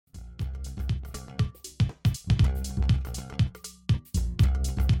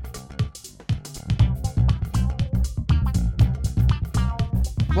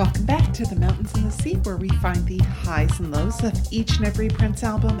Welcome back to the Mountains and the Sea, where we find the highs and lows of each and every Prince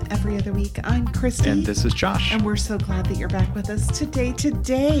album every other week. I'm Christy. And this is Josh. And we're so glad that you're back with us today.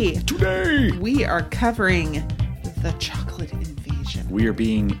 Today, we are covering the Chocolate Invasion. we are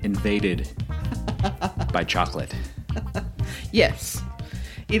being invaded by chocolate. Yes.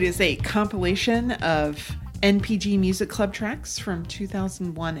 It is a compilation of NPG Music Club tracks from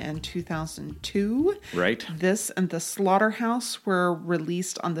 2001 and 2002. Right. This and The Slaughterhouse were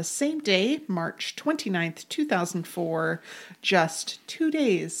released on the same day, March 29th, 2004, just 2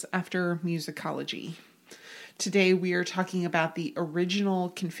 days after Musicology. Today we are talking about the original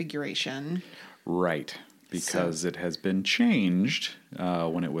configuration. Right. Because it has been changed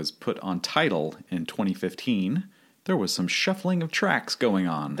when it was put on Tidal in 2015. There was some shuffling of tracks going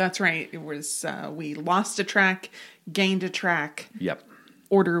on. That's right. It was, we lost a track, gained a track. Yep.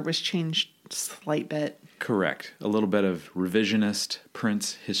 Order was changed a slight bit. Correct. A little bit of revisionist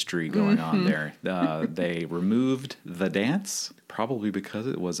Prince history going on there. They removed The Dance, probably because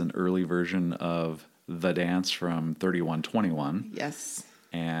it was an early version of The Dance from 3121. Yes.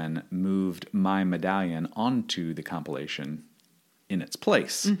 And moved My Medallion onto the compilation in its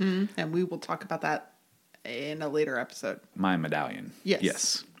place. Mm-hmm. And we will talk about that in a later episode. My Medallion. Yes.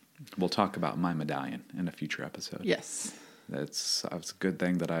 Yes. We'll talk about My Medallion in a future episode. Yes. It's a good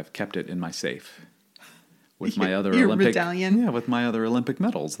thing that I've kept it in my safe with my other Your Olympic medallion? Yeah, with my other Olympic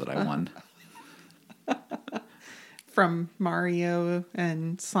medals that I won. From Mario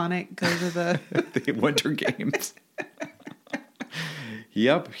and Sonic go to the... The Winter Games.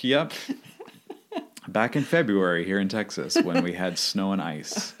 Yep. Back in February here in Texas when we had snow and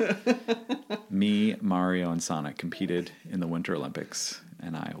ice. Me, Mario, and Sonic competed in the Winter Olympics,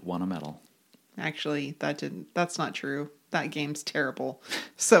 and I won a medal. Actually, that's not true. That game's terrible.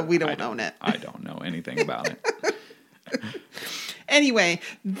 So we don't own it. I don't know anything about it. Anyway,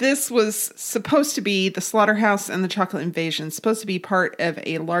 this was supposed to be The Slaughterhouse and the Chocolate Invasion, supposed to be part of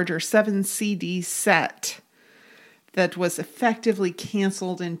a larger 7 CD set that was effectively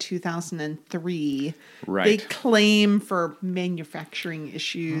canceled in 2003. Right. They claim for manufacturing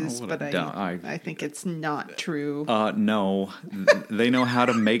issues, but I I think it's not true. No. They know how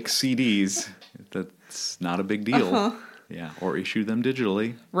to make CDs. That's not a big deal. Uh-huh. Yeah, or issue them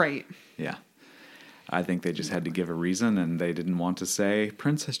digitally. Right. Yeah. I think they just had to give a reason, and they didn't want to say,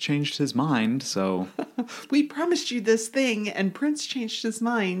 Prince has changed his mind, so... We promised you this thing, and Prince changed his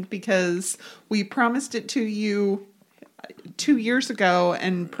mind because we promised it to you 2 years ago,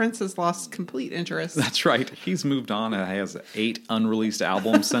 and Prince has lost complete interest. That's right. He's moved on and has 8 unreleased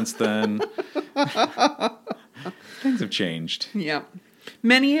albums since then. Things have changed. Yeah.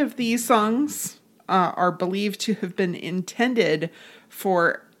 Many of these songs are believed to have been intended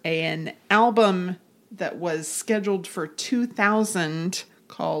for an album that was scheduled for 2000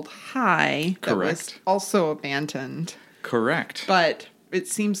 called High. That was Correct. also abandoned. Correct. But it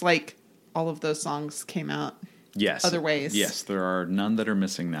seems like all of those songs came out Yes. other ways. Yes, there are none that are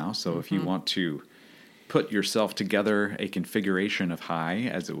missing now. So if you want to put yourself together a configuration of High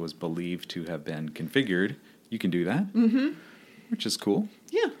as it was believed to have been configured, you can do that, which is cool.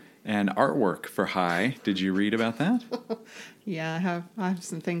 Yeah. And artwork for High, did you read about that? Yeah, I have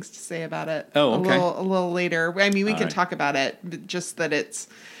some things to say about it. Oh, okay. A little later. I mean, we can right. talk about it, but just that it's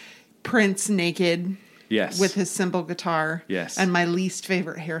Prince naked. Yes. With his cymbal guitar. Yes. And my least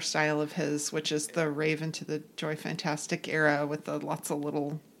favorite hairstyle of his, which is the Raven to the Joy Fantastic era with the lots of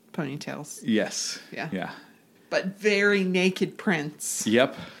little ponytails. Yes. Yeah. Yeah. But very naked Prince.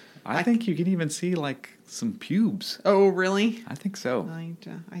 Yep. I think you can even see, like, some pubes. Oh, really? I think so.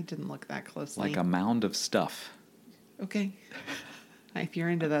 I didn't look that closely. Like a mound of stuff. Okay. If you're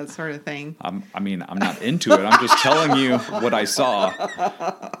into that sort of thing. I'm not into it. I'm just telling you what I saw.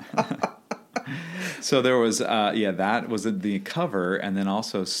 So there was, that was the cover. And then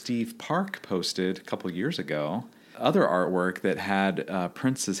also Steve Park posted a couple years ago other artwork that had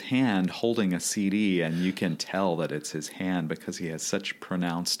Prince's hand holding a CD. And you can tell that it's his hand because he has such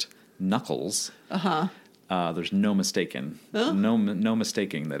pronounced knuckles. Uh-huh. There's no mistaking. Huh? No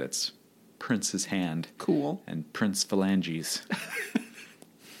mistaking that it's Prince's hand. Cool. And Prince phalanges.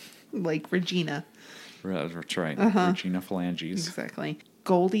 Like Regina. That's right. Regina phalanges. Exactly.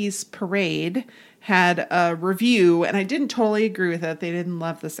 Goldie's Parade had a review, and I didn't totally agree with it. They didn't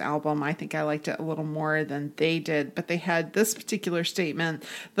love this album. I think I liked it a little more than they did, but they had this particular statement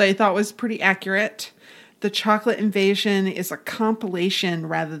that I thought was pretty accurate. The Chocolate Invasion is a compilation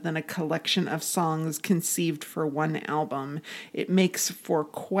rather than a collection of songs conceived for one album. It makes for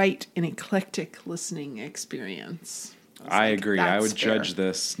quite an eclectic listening experience. I agree. I would fair. judge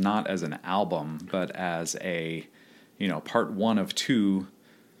this not as an album, but as a, part 1 of 2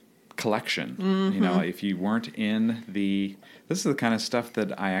 collection. If you weren't in this is the kind of stuff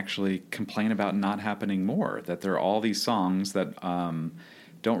that I actually complain about not happening more, that there are all these songs that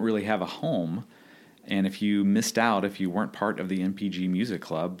don't really have a home. And if you missed out, if you weren't part of the MPG Music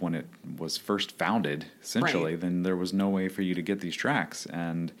Club when it was first founded, essentially, then there was no way for you to get these tracks.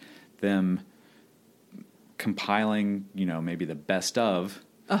 And them compiling, maybe the best of,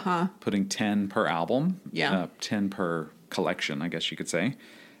 putting 10 per album, 10 per collection, I guess you could say,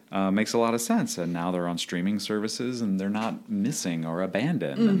 makes a lot of sense. And now they're on streaming services and they're not missing or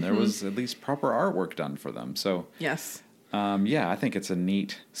abandoned. And there was at least proper artwork done for them. So, yes. I think it's a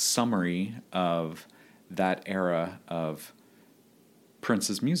neat summary of that era of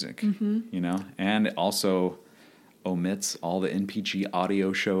Prince's music, and it also omits all the NPG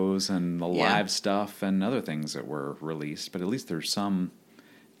audio shows and the live stuff and other things that were released. But at least there's some,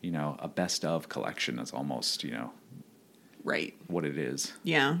 a best of collection is almost, right, what it is.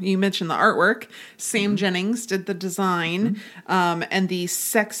 Yeah, you mentioned the artwork. Sam Jennings did the design, and the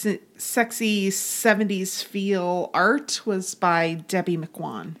sexy 70s feel art was by Debbie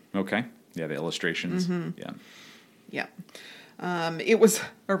McWan. Okay. Yeah, the illustrations. Yeah. It was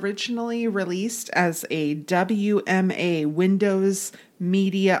originally released as a WMA, Windows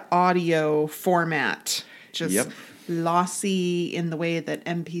Media Audio format. Just lossy in the way that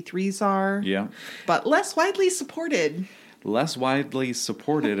MP3s are. Yeah. But less widely supported.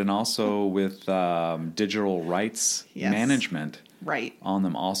 And also with digital rights management on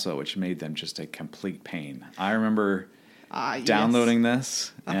them also, which made them just a complete pain. I remember downloading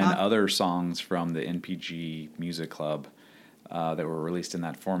this and other songs from the NPG Music Club that were released in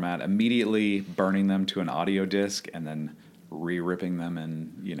that format, immediately burning them to an audio disc and then re-ripping them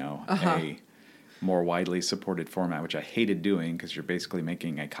in, a more widely supported format, which I hated doing because you're basically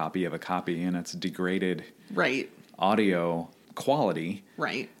making a copy of a copy and it's degraded audio quality.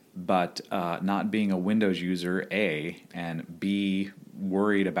 Right. But not being a Windows user, A, and B,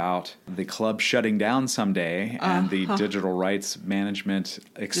 worried about the club shutting down someday and the digital rights management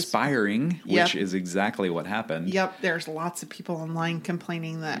expiring, which is exactly what happened. Yep, there's lots of people online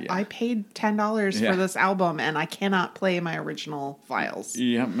complaining that I paid $10 for this album and I cannot play my original files.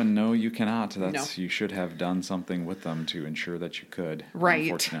 Yep, and no, you cannot. You should have done something with them to ensure that you could. Right.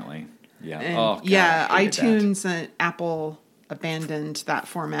 Unfortunately. Yeah. And iTunes and Apple abandoned that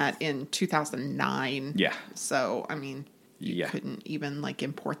format in 2009. Yeah. So, I mean, you couldn't even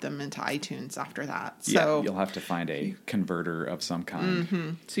import them into iTunes after that. So you'll have to find a converter of some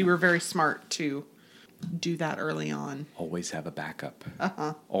kind. So you were very smart to do that early on. Always have a backup.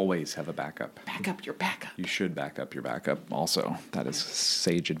 Always have a backup. Back up your backup. You should back up your backup also. That is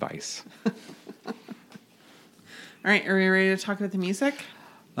sage advice. All right, are we ready to talk about the music?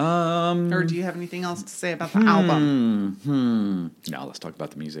 Or do you have anything else to say about the album? No, let's talk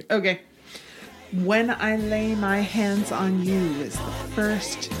about the music. Okay. When I Lay My Hands on You is the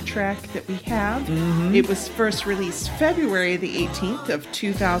first track that we have. It was first released February the 18th of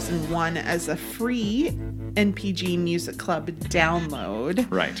 2001 as a free NPG Music Club download.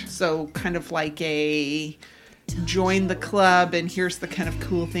 Right. So kind of like a join the club and here's the kind of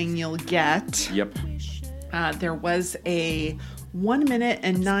cool thing you'll get. Yep. There was a 1 minute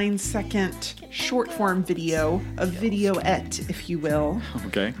and 9 second short form video, a videoette, if you will.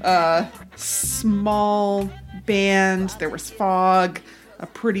 Okay. Small band, there was fog, a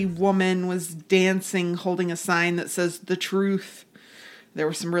pretty woman was dancing holding a sign that says the truth. There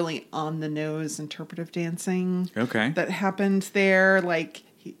was some really on the nose interpretive dancing that happened there.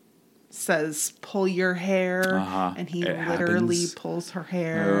 He says pull your hair and he literally pulls her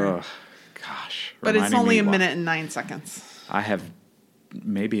hair. Ugh, gosh. But it's only a minute and 9 seconds.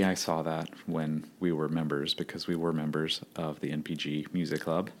 Maybe I saw that when we were members, because we were members of the NPG Music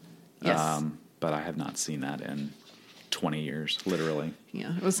Club. Yes. But I have not seen that in 20 years, literally.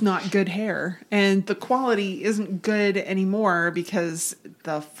 Yeah, it was not good hair. And the quality isn't good anymore because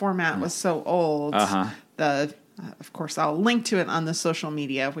the format was so old. Of course, I'll link to it on the social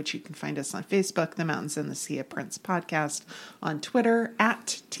media, which you can find us on Facebook, The Mountains and the Sea of Prince Podcast, on Twitter,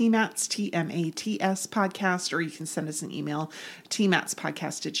 at TMATS, TMATS Podcast, or you can send us an email,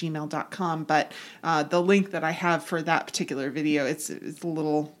 tmatspodcast@gmail.com. But the link that I have for that particular video, it's a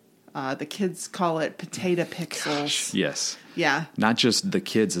little, the kids call it potato pixels. Gosh, yes. Yeah. Not just the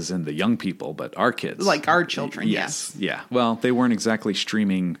kids as in the young people, but our kids. Like our children, yes. Yeah. Well, they weren't exactly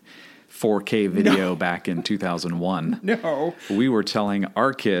streaming 4K video back in 2001. No. We were telling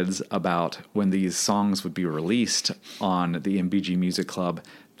our kids about when these songs would be released on the MBG Music Club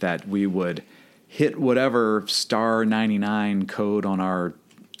that we would hit whatever star 99 code on our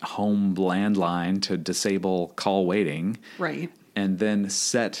home landline to disable call waiting. Right. And then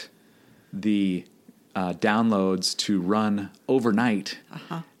set the downloads to run overnight,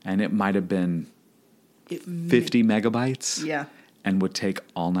 and it might have been 50 megabytes. Yeah. And would take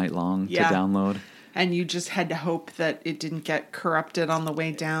all night long Yeah. to download. And you just had to hope that it didn't get corrupted on the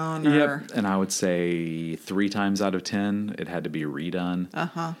way down. Or... Yep. And I would say 3 times out of 10, it had to be redone.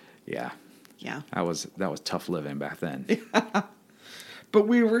 Yeah. Yeah. That was tough living back then. But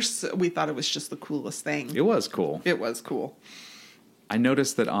we thought it was just the coolest thing. It was cool. It was cool. I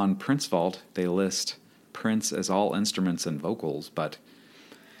noticed that on Prince Vault, they list Prince as all instruments and vocals, but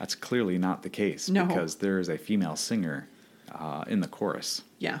that's clearly not the case. No. Because there is a female singer in the chorus.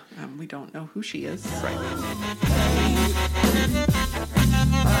 Yeah. We don't know who she is. Right.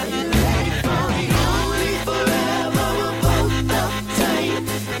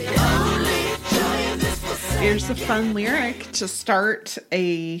 Here's a fun lyric to start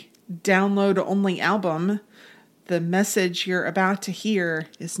a download-only album. The message you're about to hear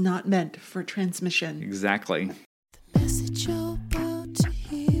is not meant for transmission. Exactly. The message you're about to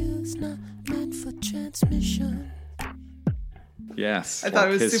hear is not meant for transmission. Yes. I thought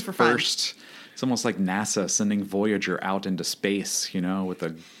it was his super fun. It's almost like NASA sending Voyager out into space, with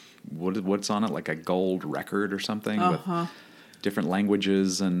a, what's on it, like a gold record or something with different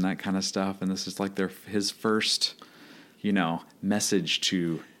languages and that kind of stuff. And this is like his first, message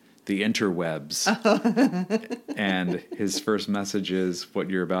to the interwebs. And his first message is what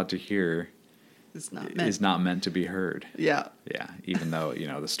you're about to hear It's not meant. is not meant to be heard. Yeah. Yeah, even though,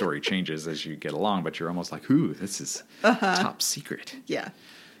 the story changes as you get along, but you're almost like, ooh, this is top secret. Yeah.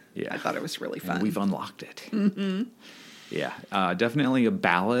 Yeah. I thought it was really And fun. we've unlocked it. Mm-hmm. Yeah, definitely a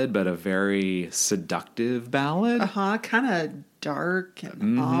ballad, but a very seductive ballad. Kind of dark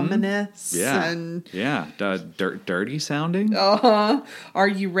and ominous. Yeah, And dirty sounding. are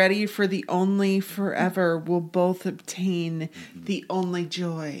you ready for the only forever will both obtain the only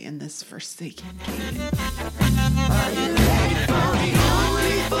joy in this forsaken game? Are you ready for the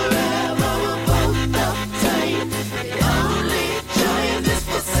only forever will both obtain the only joy in this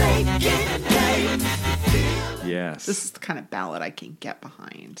forsaken game? Yes. This is the kind of ballad I can get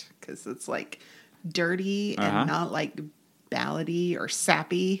behind because it's like dirty and not like ballady or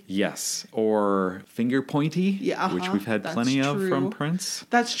sappy. Yes, or finger pointy, Yeah, which we've had that's plenty of true. from Prince.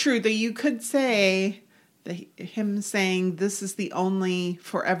 That's true. That you could say him saying this is the only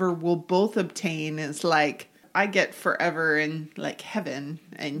forever we'll both obtain is like I get forever in like heaven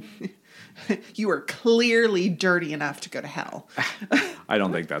and you are clearly dirty enough to go to hell. I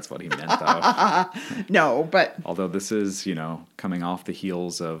don't think that's what he meant, though. No, but Although this is, coming off the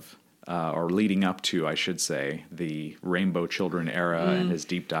heels of, or leading up to, I should say, the Rainbow Children era and his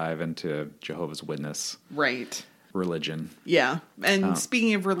deep dive into Jehovah's Witness right. religion. Yeah. And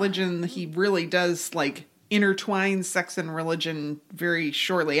speaking of religion, he really does like intertwine sex and religion very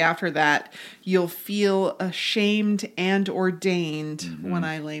shortly after that. You'll feel ashamed and ordained when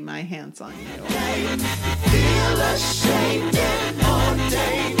I lay my hands on you. Feel ashamed and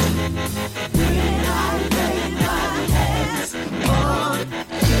ordained when I lay my hands on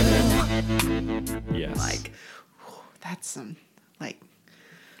you. Yes. Like, that's some like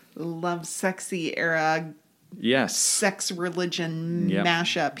love sexy era yes. sex religion Yep.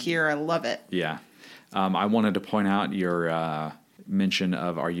 mashup here. I love it. Yeah. I wanted to point out your mention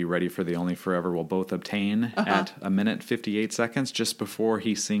of Are You Ready for the Only Forever Will Both Obtain at 1:58 just before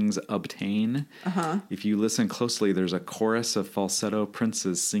he sings Obtain. If you listen closely, there's a chorus of falsetto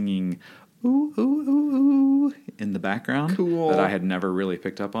princes singing ooh, ooh, ooh, ooh in the background Cool. that I had never really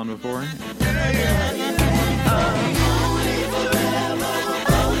picked up on before.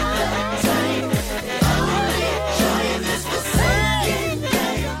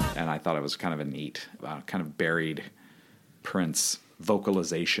 And I thought it was kind of a neat, kind of buried Prince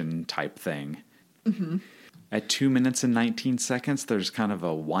vocalization type thing. Mm-hmm. At 2 minutes and 19 seconds, there's kind of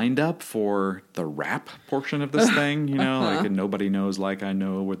a wind up for the rap portion of this thing, like nobody knows like I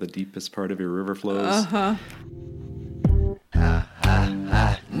know where the deepest part of your river flows.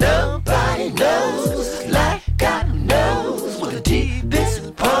 Nobody knows like I knows where the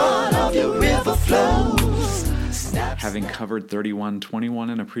deepest part of your river flows. Having covered 3121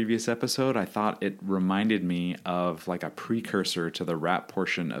 in a previous episode, I thought it reminded me of like a precursor to the rap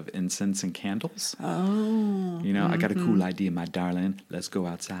portion of Incense and Candles. Oh. I got a cool idea, my darling. Let's go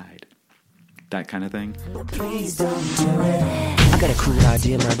outside. That kind of thing. Please don't do it. I got a cool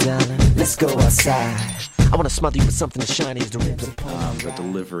idea, my darling. Let's go outside. I want to smother you with something as shiny as the ribs of The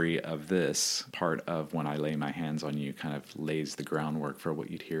delivery of this part of When I Lay My Hands on You kind of lays the groundwork for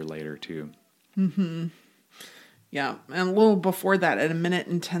what you'd hear later, too. Mm-hmm. Yeah. And a little before that, at 1 minute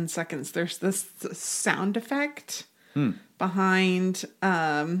and 10 seconds, there's this sound effect behind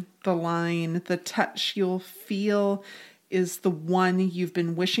the line, "The touch you'll feel is the one you've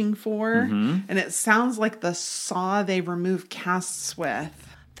been wishing for." And it sounds like the saw they remove casts with.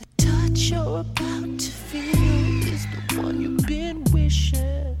 The touch you're about to feel is the one you've been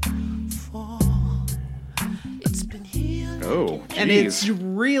wishing for. It's been healing. Oh, And it's geez.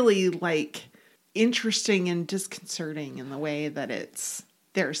 really like interesting and disconcerting in the way that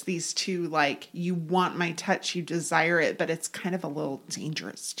there's these two, like, you want my touch, you desire it, but it's kind of a little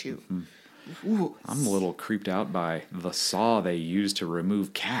dangerous too. Ooh. I'm a little creeped out by the saw they use to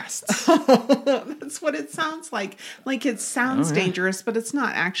remove casts. That's what it sounds like. Like, it sounds Oh, yeah. dangerous, but it's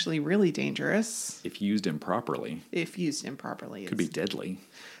not actually really dangerous If used improperly, if used improperly. could be deadly.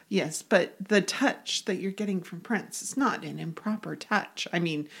 Yes, but the touch that you're getting from Prince is not an improper touch. I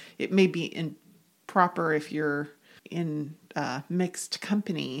mean, it may be improper if you're in mixed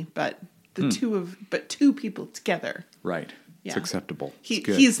company, but two people together. Right. It's Yeah. acceptable. It's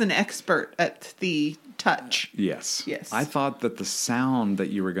good. He's an expert at the touch. Yes. Yes. I thought that the sound that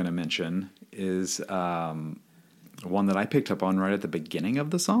you were going to mention is one that I picked up on right at the beginning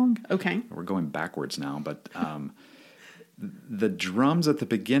of the song. Okay. We're going backwards now, but the drums at the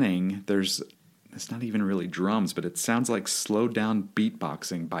beginning, it's not even really drums, but it sounds like slowed down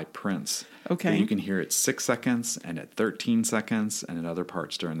beatboxing by Prince. Okay. And you can hear it 6 seconds and at 13 seconds and at other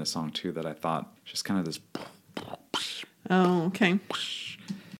parts during the song too that I thought just kind of this. Oh, okay.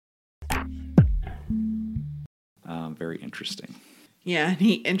 Very interesting. Yeah, and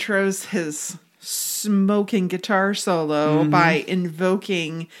he intros his smoking guitar solo by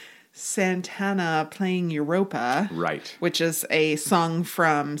invoking Santana playing Europa. Right. Which is a song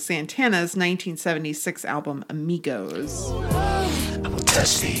from Santana's 1976 album Amigos. I will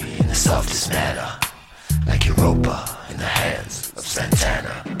touch thee in the softest manner, like Europa in the hands of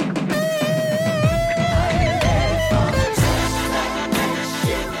Santana.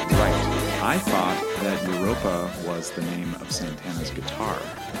 Right. I thought that Europa was the name of Santana's guitar.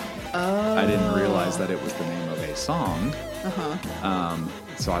 Oh. I didn't realize that it was the name of a song.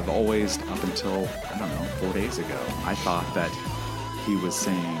 So I've always, up until, 4 days ago, I thought that he was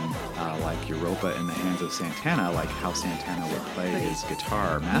saying, like Europa in the hands of Santana, like how Santana would play his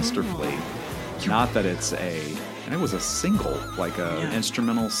guitar masterfully. Not that and it was a single, like an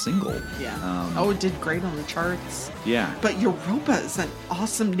instrumental single. Yeah. It did great on the charts. Yeah. But Europa is an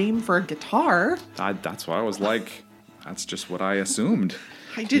awesome name for a guitar. That's why I was like, that's just what I assumed.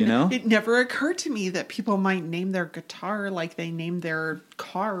 I didn't. You know? It never occurred to me that people might name their guitar like they named their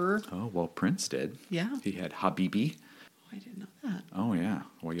car. Oh, well, Prince did. Yeah. He had Habibi. I didn't know that. Oh, yeah.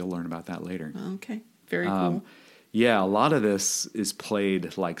 Well, you'll learn about that later. Okay. Very cool. Yeah, a lot of this is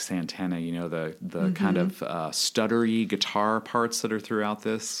played like Santana. You know, the kind of stuttery guitar parts that are throughout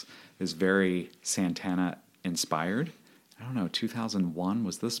this is very Santana inspired. I don't know, 2001,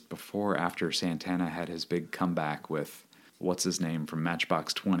 was this before or after Santana had his big comeback with, what's his name from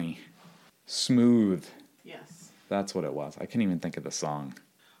Matchbox 20? Smooth. Yes. That's what it was. I can't even think of the song.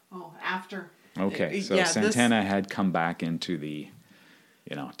 Oh, after. Okay, so Yeah, Santana had come back into the,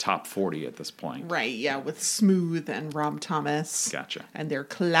 top 40 at this point. Right, yeah, with Smooth and Rob Thomas. Gotcha. And their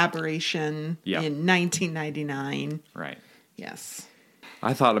collaboration in 1999. Right. Yes.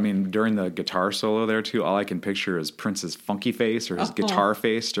 I thought, during the guitar solo there too, all I can picture is Prince's funky face or his guitar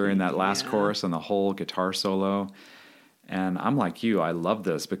face during that last chorus and the whole guitar solo. And I'm like you, I love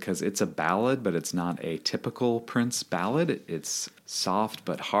this because it's a ballad, but it's not a typical Prince ballad. It's soft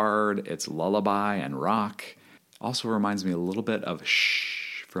but hard. It's lullaby and rock. Also reminds me a little bit of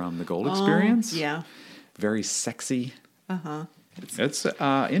Shh from The Gold Experience. Yeah. Very sexy. It's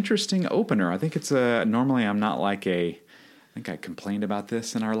an interesting opener. I think it's normally I'm not like I think I complained about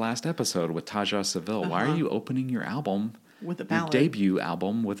this in our last episode with Taja Seville. Why are you opening your album, With a ballad. your debut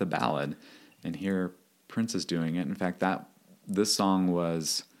album, with a ballad? And here Prince is doing it. In fact, this song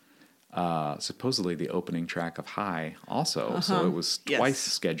was supposedly the opening track of High also. So it was twice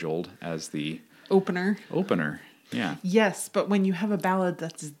scheduled as the Opener. opener. Yeah. Yes, but when you have a ballad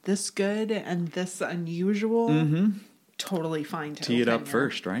that's this good and this unusual, totally fine to Tee it open up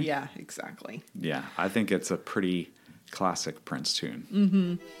first, right? Yeah, exactly. Yeah. I think it's a pretty classic Prince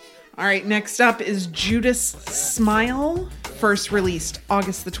tune. All right, next up is Judas Smile, first released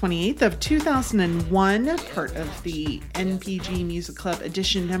August the 28th of 2001, part of the NPG Music Club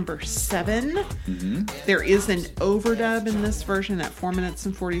edition number 7. There is an overdub in this version at 4 minutes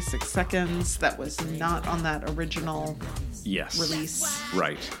and 46 seconds that was not on that original Yes. release.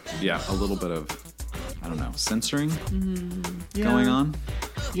 Right. Yeah. A little bit of, censoring going on.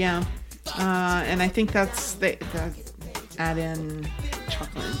 Yeah. And I think that's the add in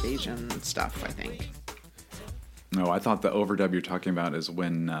Chocolate Invasion stuff, I think. No, I thought the overdub you're talking about is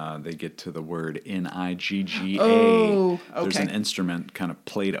when they get to the word Nigga. Oh, There's okay. an instrument kind of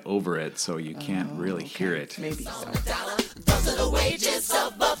played over it, so you can't really hear it. Maybe so. Those are the wages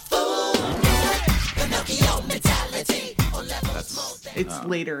of a fool. Pinocchio mentality. It's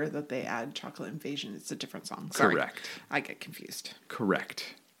later that they add Chocolate Invasion. It's a different song. Sorry. Correct. I get confused.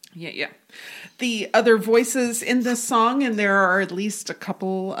 Correct. Yeah. The other voices in this song, and there are at least a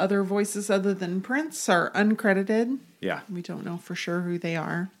couple other voices other than Prince, are uncredited. Yeah. We don't know for sure who they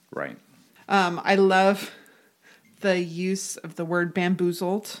are. Right. I love the use of the word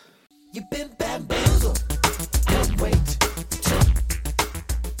bamboozled. You've been bamboozled. Don't wait.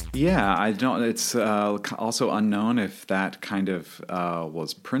 Yeah, I don't. It's also unknown if that kind of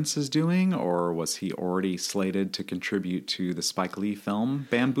was Prince's doing, or was he already slated to contribute to the Spike Lee film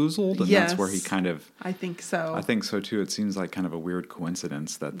Bamboozled, and that's where he Yes. kind of. I think so. I think so too. It seems like kind of a weird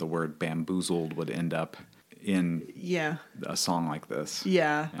coincidence that the word bamboozled would end up in Yeah. a song like this.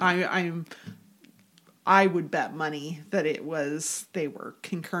 Yeah. I would bet money that they were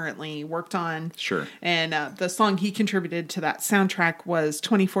concurrently worked on. Sure. And the song he contributed to that soundtrack was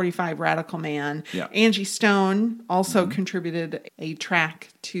 2045 Radical Man. Yeah. Angie Stone also contributed a track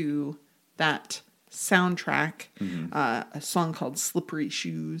to that soundtrack, a song called Slippery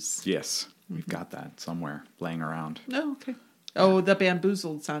Shoes. Yes, we've got that somewhere laying around. Oh, okay. Oh, the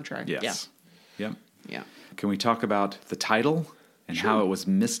Bamboozled soundtrack. Yes. Yep. Yeah. Can we talk about the title and how it was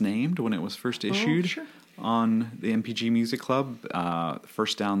misnamed when it was first issued sure. on the MPG Music Club?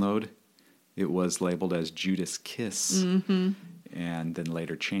 First download, it was labeled as Judas Kiss, and then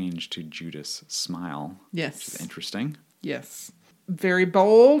later changed to Judas Smile. Yes. Which is interesting. Yes. Very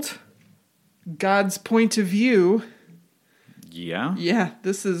bold. God's point of view. Yeah. Yeah,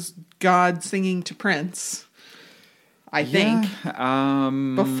 this is God singing to Prince. I think.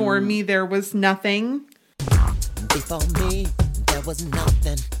 Before me, there was nothing. Before me, there was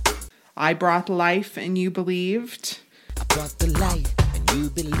nothing. I brought life and you believed. I brought the light and you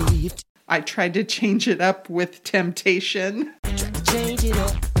believed. I tried to change it up with temptation, Tried to change it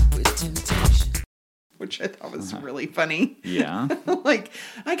up with temptation. which I thought was really funny. Yeah. Like,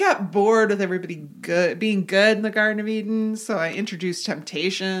 I got bored with everybody being good in the Garden of Eden, so I introduced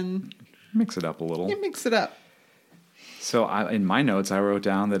temptation. Mix it up a little. You mix it up. So in my notes, I wrote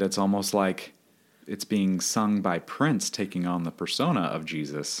down that it's almost like it's being sung by Prince taking on the persona of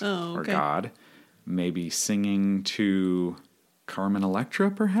Jesus Oh, or okay. God. Maybe singing to Carmen Electra,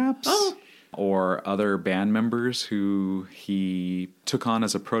 perhaps? Oh. Or other band members who he took on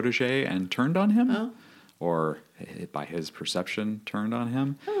as a protege and turned on him? Oh. Or by his perception turned on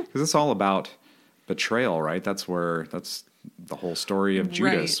him? Because it's all about betrayal, right? That's the whole story of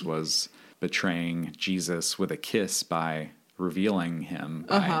Judas Right. was betraying Jesus with a kiss by revealing him,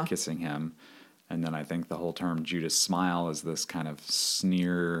 by kissing him. And then I think the whole term Judas Smile is this kind of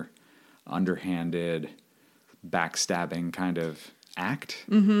sneer, underhanded, backstabbing kind of act.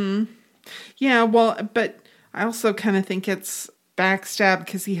 Yeah, well, but I also kind of think it's backstab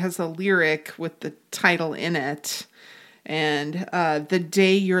because he has a lyric with the title in it. And the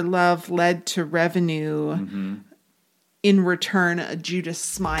day your love led to revenue, in return, a Judas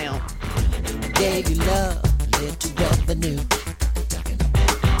smile. Gave you love, led to revenue.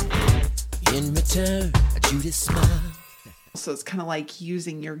 In return, a Judas smile. So it's kind of like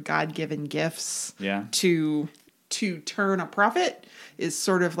using your God-given gifts Yeah. to turn a profit is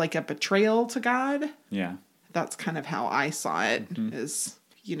sort of like a betrayal to God. Yeah. That's kind of how I saw it. Is,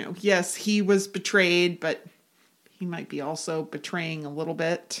 yes, he was betrayed, but he might be also betraying a little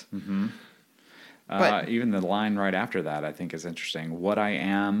bit. But- Even the line right after that, I think, is interesting. What I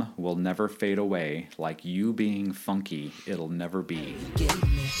am will never fade away. Like you being funky, it'll never be. Gave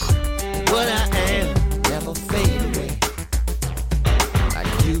me what I am, never fade away.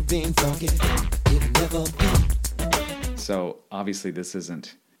 Like you been funky, it'll never be. So obviously, this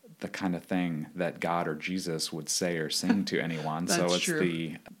isn't the kind of thing that God or Jesus would say or sing to anyone. So That's it's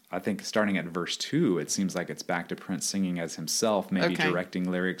true. I think starting at verse 2, it seems like it's back to Prince singing as himself, maybe Okay. directing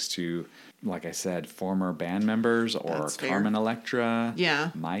lyrics to, like I said, former band members or That's fair. Carmen Electra, Yeah.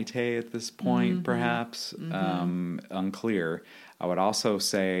 Maite at this point, perhaps. Unclear. I would also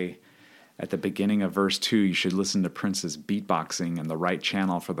say at the beginning of verse 2, you should listen to Prince's beatboxing in the right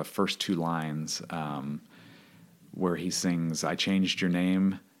channel for the first two lines, where he sings, I changed your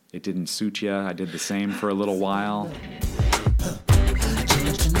name. It didn't suit ya. I did the same for a little while. I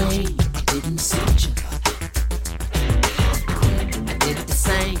changed your name, it didn't suit you. I did the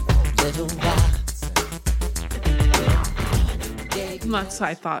same little while. And that's what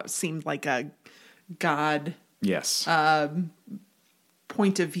I thought seemed like a God Yes.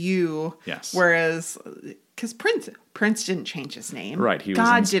 point of view. Yes. Whereas because Prince didn't change his name. Right.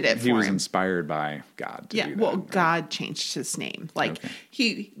 God did it for him. He was inspired by God to do that. Well, Right. God changed his name. Like Okay.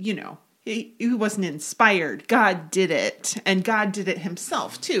 he wasn't inspired. God did it, and God did it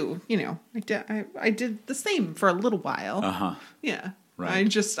himself too. I did the same for a little while. Yeah.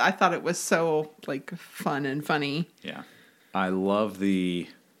 Right. I thought it was so like fun and funny. Yeah. I love the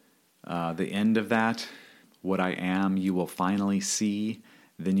end of that. What I am, you will finally see,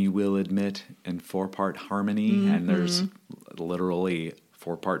 then you will admit, in 4-part harmony. And there's literally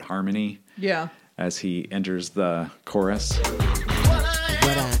 4-part harmony Yeah. as he enters the chorus. What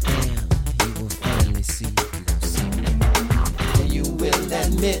I am, you will finally see. You will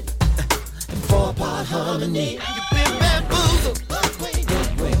admit, in 4-part harmony. You've been bamboozled.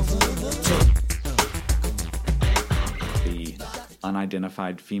 The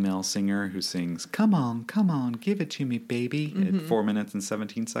unidentified female singer who sings, come on, give it to me, baby, at 4 minutes and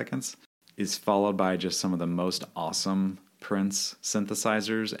 17 seconds, is followed by just some of the most awesome Prince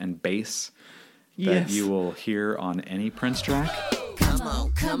synthesizers and bass that Yes. you will hear on any Prince track.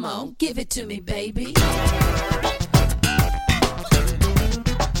 Come on, give it to me, baby.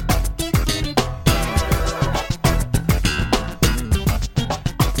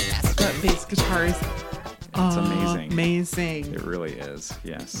 That bass guitar is It's amazing. amazing. It really is,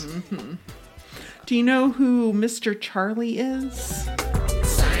 yes. Do you know who Mr. Charlie is?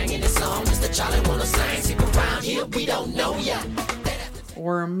 Singing this song, Mr. Charlie wanna sing. See, around here, we don't know yet.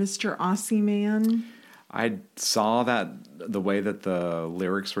 Or Mr. Aussie Man? I saw that the way that the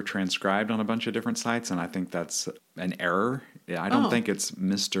lyrics were transcribed on a bunch of different sites, and I think that's an error. I don't think it's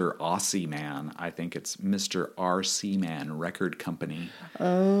Mr. Aussie Man. I think it's Mr. RC Man Record Company.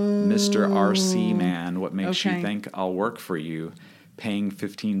 Oh. Mr. RC Man, what makes you Okay. think I'll work for you? Paying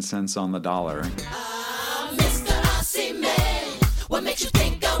 15 cents on the dollar. Mr. Aussie Man, what makes you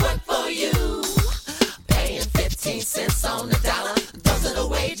think I work for you? Paying 15 cents on the dollar, those are the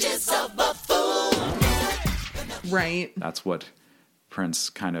wages of a fool. Right. That's what Prince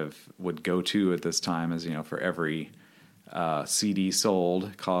kind of would go to at this time, is, for every CD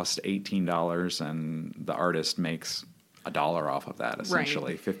sold cost $18, and the artist makes $1 off of that,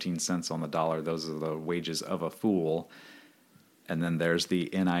 essentially. 15 cents on the dollar. Those are the wages of a fool. And then there's the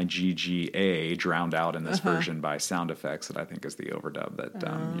NIGGA drowned out in this version by sound effects that I think is the overdub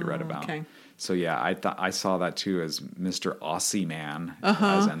that you read about. okay. So yeah, I saw that too as Mr. Aussie Man,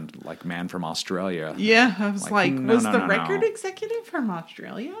 as in like man from Australia. Yeah, I was like, no, was no, the no, record no. executive from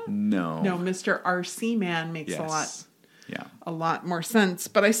Australia? No. No, Mr. RC Man makes Yes. Yeah. a lot more sense,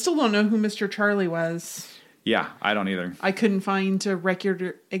 but I still don't know who Mr. Charlie was. Yeah, I don't either. I couldn't find a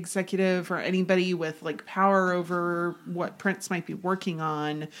record executive or anybody with like power over what Prince might be working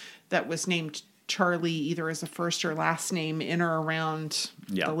on that was named Charlie either as a first or last name in or around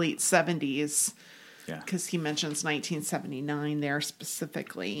the late 70s. Yeah. Because he mentions 1979 there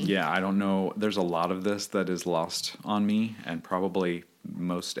specifically. Yeah, I don't know. There's a lot of this that is lost on me, and probably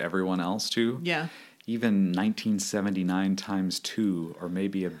most everyone else too. Yeah. Even 1979 times 2, or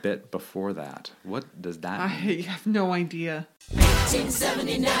maybe a bit before that. What does that mean? I have no idea.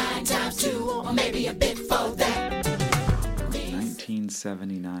 1979 times 2, or maybe a bit for that.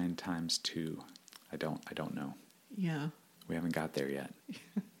 1979 times 2. I don't know. Yeah. We haven't got there yet.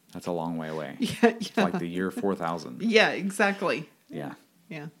 That's a long way away. Yeah. It's like the year 4000. Yeah, exactly. Yeah.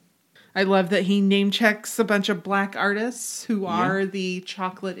 Yeah. I love that he name checks a bunch of black artists who are the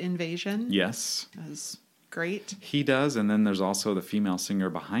Chocolate Invasion. Yes. That's great. He does, and then there's also the female singer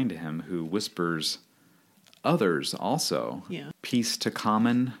behind him who whispers others also. Yeah. Peace to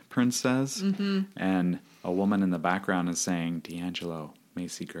Common, Prince says. Mm-hmm. And a woman in the background is saying D'Angelo,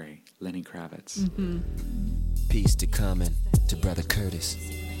 Macy Gray, Lenny Kravitz. Mm-hmm. Peace to Common, to Brother Curtis,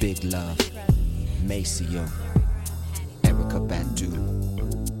 Big Love, Maceo, Erica Badu.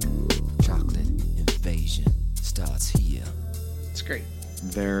 Chocolate Invasion starts here. It's great.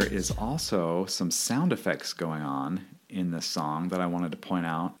 There is also some sound effects going on in this song that I wanted to point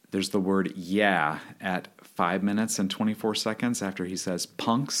out. There's the word yeah at 5 minutes and 24 seconds after he says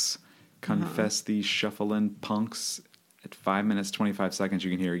punks. Confess these shuffling punks. At 5 minutes, 25 seconds,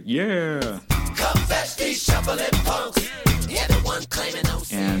 you can hear yeah. Confess these shuffling punks. Everyone claiming no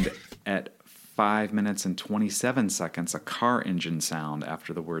sin. And at 5 minutes and 27 seconds, a car engine sound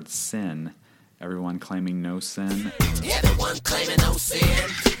after the word sin. Everyone claiming no sin. Everyone claiming no sin.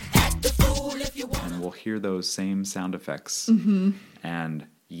 Act the fool if you want. And we'll hear those same sound effects and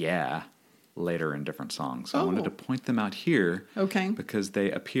yeah later in different songs. So I wanted to point them out here Okay. because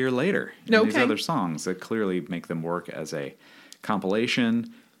they appear later in these Okay. other songs that clearly make them work as a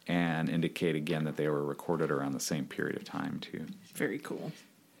compilation and indicate again that they were recorded around the same period of time too. Very cool.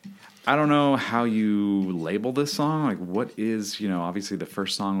 I don't know how you label this song. Like, what is, obviously the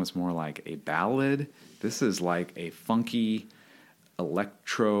first song was more like a ballad. This is like a funky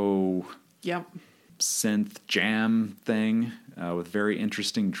electro Yep. synth jam thing with very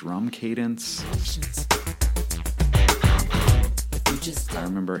interesting drum cadence. I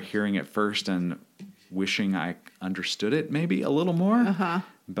remember hearing it first and wishing I understood it maybe a little more,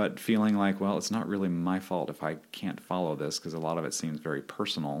 but feeling like, well, it's not really my fault if I can't follow this, because a lot of it seems very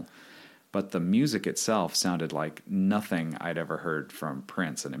personal. But the music itself sounded like nothing I'd ever heard from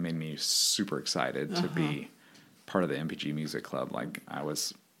Prince, and it made me super excited to be part of the MPG Music Club. Like, I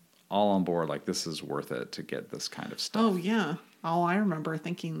was all on board, like, this is worth it to get this kind of stuff. Oh, yeah. Oh, I remember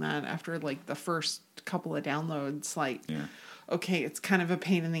thinking that after, like, the first couple of downloads, like, okay, it's kind of a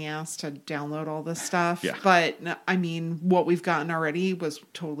pain in the ass to download all this stuff. Yeah. But, I mean, what we've gotten already was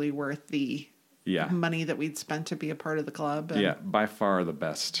totally worth the money that we'd spent to be a part of the club. And by far the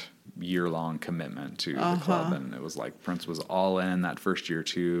best year-long commitment to the club. And it was like Prince was all in that first year,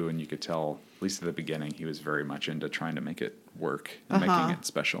 too, and you could tell, at least at the beginning, he was very much into trying to make it work and making it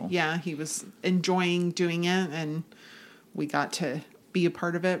special. Yeah, he was enjoying doing it, and we got to be a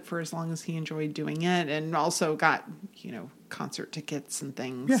part of it for as long as he enjoyed doing it, and also got, concert tickets and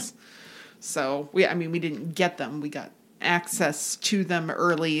things. Yeah. So, we didn't get them. We got access to them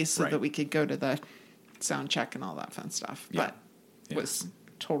early so that we could go to the sound check and all that fun stuff. Yeah. But it was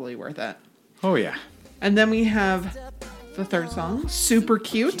totally worth it. Oh, yeah. And then we have the third song, Super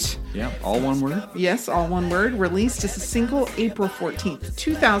Cute. Yeah, all one word. Yes, all one word. Released as a single April 14th,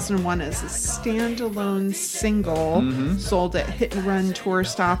 2001 as a standalone single. Sold at Hit and Run tour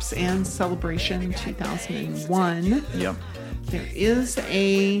stops and Celebration 2001. Yep. There is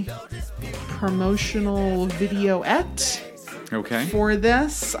a promotional videoette for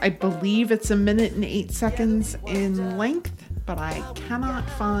this. I believe it's 1 minute and 8 seconds in length, but I cannot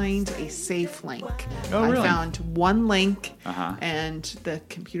find a safe link. Oh, really? I found one link, and the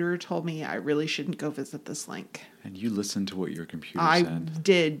computer told me I really shouldn't go visit this link. And you listened to what your computer I said.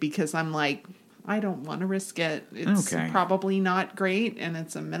 did, because I'm like, I don't want to risk it. It's probably not great, and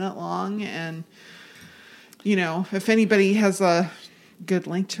it's 1 minute long, and if anybody has a good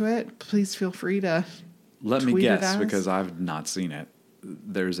link to it, please feel free to let me tweet guess, it because I've not seen it.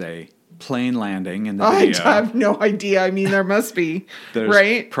 There's a plane landing in the video. I have no idea. I mean, there must be.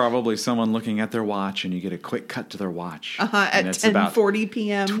 There's probably someone looking at their watch, and you get a quick cut to their watch. At 10:40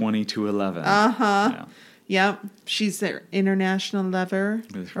 p.m. 20 to 11. Yeah. Yep. She's their international lover,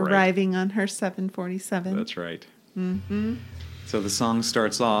 arriving on her 747. That's right. Mm-hmm. So the song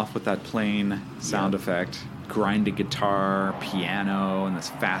starts off with that plain sound effect, grinding guitar, piano, and this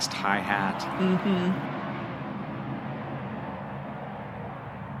fast hi-hat. Mm-hmm.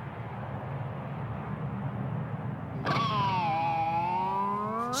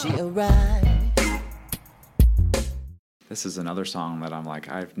 She arrived. This is another song that I'm like,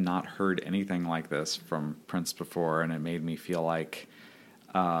 I've not heard anything like this from Prince before, and it made me feel like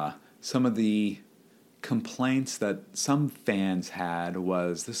some of the complaints that some fans had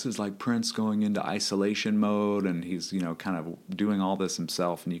was, this is like Prince going into isolation mode, and he's, kind of doing all this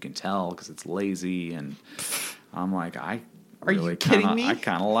himself, and you can tell because it's lazy, and I'm like, Are you kidding me? I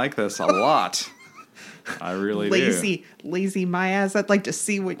kind of like this a lot. I really do. Lazy my ass. I'd like to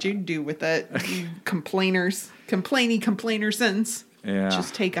see what you do with it. You complainers. Complainersons. Yeah.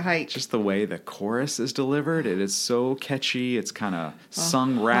 Just take a hike. Just the way the chorus is delivered. It is so catchy. It's kind of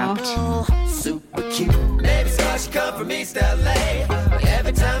sung-rapped. Super cute. Maybe so she come from East LA.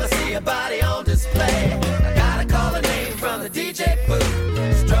 Every time I see a body on display, I gotta call her name from the DJ booth.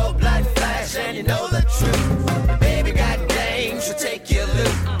 Strobe light flash and you know the truth. Baby got game, she'll take your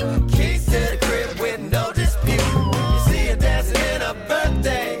loot. Keys to the crib with no dispute. You see her dancing in her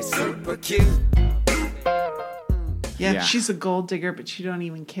birthday. Super cute. Yeah, she's a gold digger, but she don't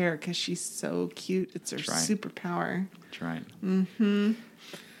even care because she's so cute. It's her superpower. That's right. Mm-hmm.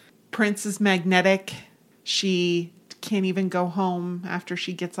 Prince is magnetic. She can't even go home after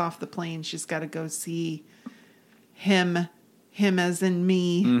she gets off the plane. She's got to go see him as in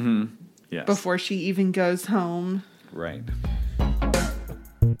me, yes, before she even goes home. Right.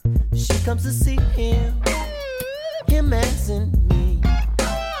 She comes to see him as in me.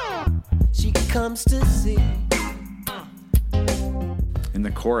 She comes to see. In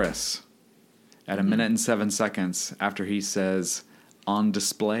the chorus, at 1 minute and 7 seconds after he says "on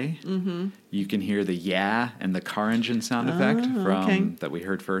display," you can hear the "yeah" and the car engine sound effect from that we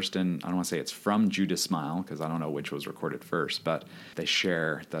heard first. And I don't want to say it's from Judas Smile because I don't know which was recorded first, but they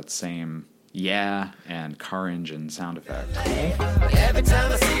share that same "yeah" and car engine sound effect. Every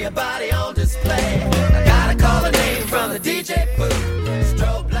time I see a body on display, I gotta call her name from the DJ booth.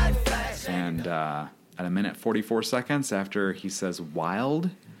 Strobe light. minute 44 seconds after he says wild.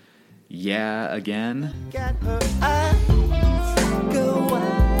 Yeah, again. Got her eyes go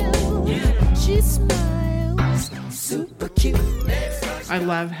wild. Yeah. She smiles, super cute. I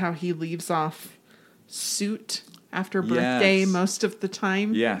love how he leaves off suit after birthday Yes. most of the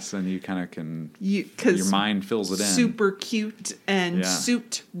time. Yes, and you kind of can, Because your mind fills it in. super cute and Yeah.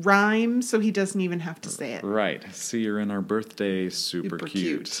 suit rhyme, so he doesn't even have to say it. Right. See, you're in our birthday, super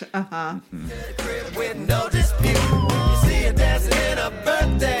cute. Uh-huh. Crib with no dispute. You see her dancing in her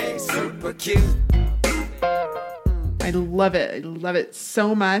birthday, super cute. I love it. I love it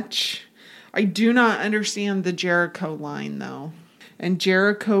so much. I do not understand the Jericho line, though. And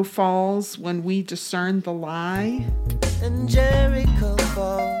Jericho falls when we discern the lie. And Jericho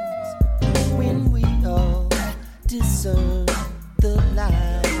falls when we all discern the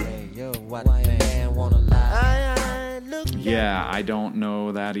lie. Hey, yo, what man wanna lie? I look Yeah, I don't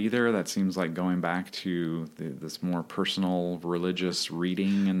know that either. That seems like going back to this more personal religious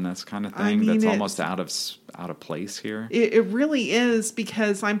reading and this kind of thing. I mean, that's it's- almost out of place here. It really is,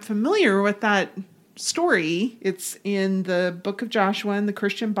 because I'm familiar with that story. It's in the book of Joshua in the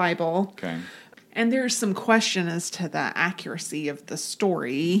Christian Bible. Okay. And there's some question as to the accuracy of the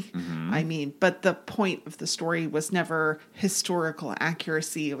story. I mean, but the point of the story was never historical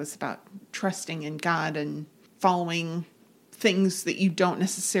accuracy. It was about trusting in God and following things that you don't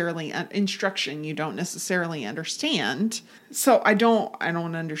necessarily, instruction you don't necessarily understand. So I don't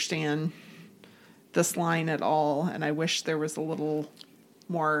understand this line at all. And I wish there was a little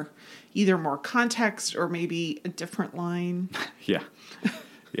more, either more context or maybe a different line. Yeah.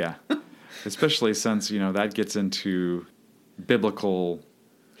 Yeah. Especially since, that gets into biblical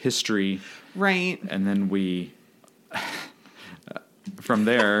history. Right. And then from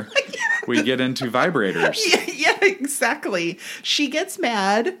there, we get into vibrators. Yeah, exactly. She gets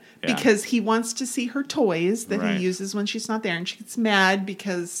mad Yeah. because he wants to see her toys that Right. he uses when she's not there. And she gets mad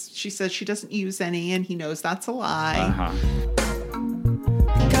because she says she doesn't use any and he knows that's a lie. Uh-huh.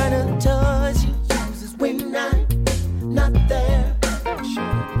 the kind of toys you use is when I'm not there.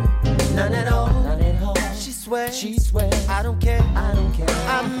 None at all. None at all. She swears. I don't care.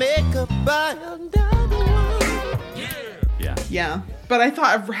 I make her buy another one. Yeah. Yeah. But I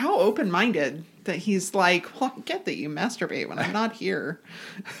thought, how open-minded that he's like, well, I get that you masturbate when I'm not here.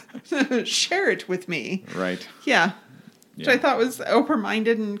 Share it with me. Right. Yeah. Which Yeah. I thought was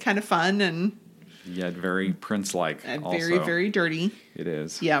open-minded and kind of fun and Yet very Prince-like also. very, very dirty. It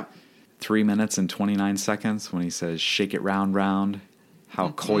is. Yeah. 3 minutes and 29 seconds when he says, shake it round, round. How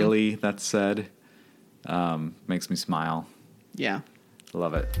coyly that's said. Makes me smile. Yeah.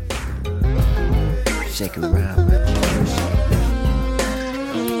 Love it. Shake her around.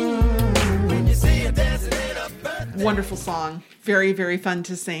 When you see her dancing in her birthday. Wonderful song. Very, very fun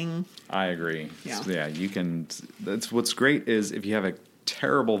to sing. I agree. Yeah. So, you can. That's what's great is if you have a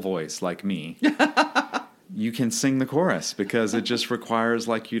terrible voice like me, you can sing the chorus because it just requires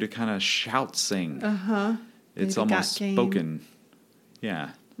like you to kind of shout sing. It's Maybe almost got game. spoken. Yeah.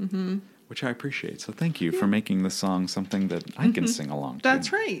 Mm-hmm. Which I appreciate. So thank you for making this song something that I can sing along to.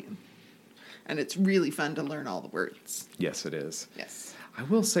 That's right. And it's really fun to learn all the words. Yes, it is. Yes. I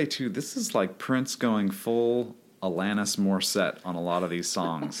will say too, this is like Prince going full Alanis Morissette on a lot of these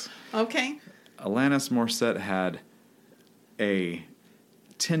songs. Okay. Alanis Morissette had a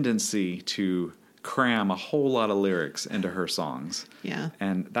tendency to cram a whole lot of lyrics into her songs. Yeah.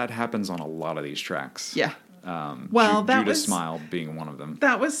 And that happens on a lot of these tracks. Yeah. Well, that Judas was Smile being one of them.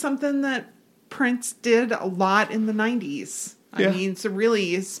 that was something that Prince did a lot in the 90s. I Yeah. mean, so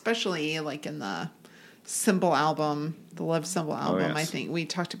really, especially like in the Symbol album, the Love Symbol album, yes. I think we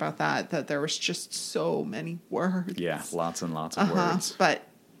talked about that there was just so many words. Yeah, lots and lots of words. But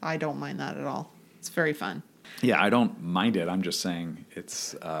I don't mind that at all. It's very fun. Yeah, I don't mind it. I'm just saying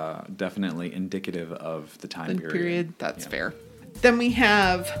it's definitely indicative of the time period. That's Yeah. fair. Then we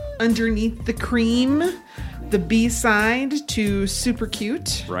have Underneath the Cream, the B-side to Super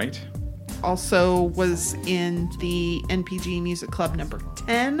Cute. Right? Also was in the NPG Music Club number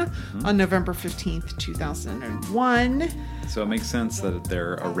 10 Mm-hmm. on November 15th, 2001. So it makes sense that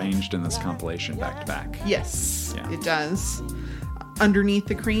they're arranged in this compilation back to back. Yes, Yeah. it does. Underneath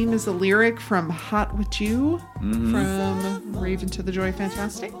the Cream is a lyric from Hot With You Mm-hmm. from Raven to the Joy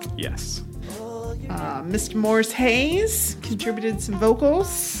Fantastic. Yes. Mr. Morris Hayes contributed some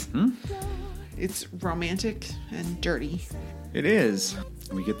vocals. Hmm? It's romantic and dirty. It is.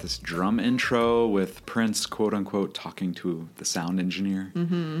 We get this drum intro with Prince, quote unquote, talking to the sound engineer.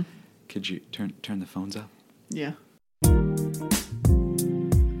 Mm-hmm. Could you turn the phones up? Yeah. Wait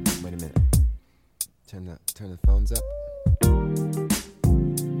a minute. Turn the phones up.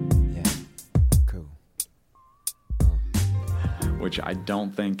 Yeah. Cool. which I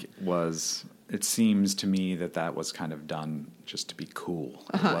don't think was. It seems to me that was kind of done just to be cool.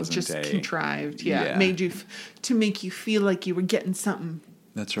 It wasn't just contrived. Yeah, Yeah. made you to make you feel like you were getting something.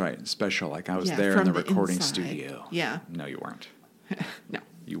 That's right, special. Like I was Yeah, there in from the the recording inside. studio. Yeah. No, you weren't. No,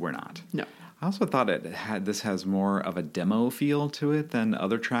 You were not. no. I also thought this has more of a demo feel to it than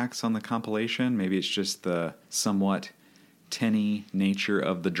other tracks on the compilation. Maybe it's just the somewhat tinny nature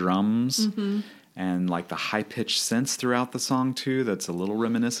of the drums and like the high-pitched synths throughout the song too. That's a little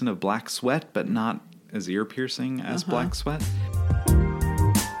reminiscent of Black Sweat, but not as ear-piercing as Black Sweat.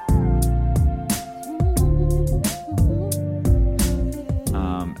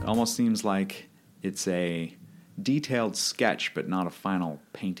 It almost seems like it's a detailed sketch, but not a final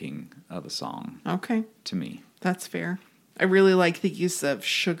painting of a song Okay, to me. that's fair. I really like the use of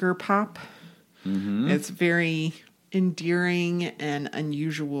sugar pop. It's very endearing and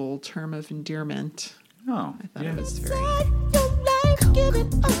unusual term of endearment. Oh, I thought yeah. it was very.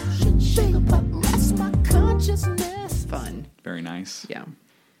 Fun. Very nice. Yeah.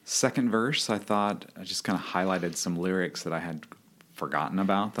 Second verse, I thought I just kind of highlighted some lyrics that I had forgotten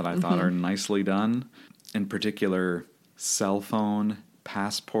about that I thought are nicely done. In particular, cell phone,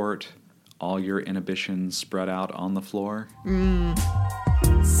 passport, all your inhibitions spread out on the floor.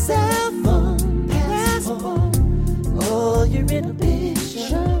 Cell phone, passport, all your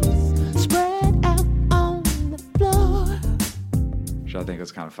inhibitions spread out on the floor. Which I think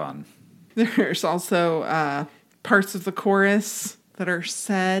was kind of fun. There's also parts of the chorus that are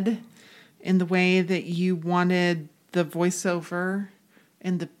said in the way that you wanted the voiceover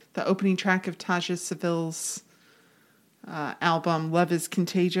in the opening track of Taja Seville's album, Love is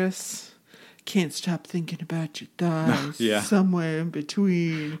Contagious. Can't stop thinking about your thighs. Yeah. Somewhere in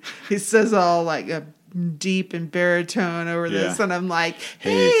between. He says all like a deep and baritone over this, Yeah. and I'm like,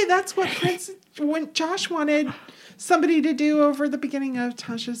 hey, that's what Josh wanted somebody to do over the beginning of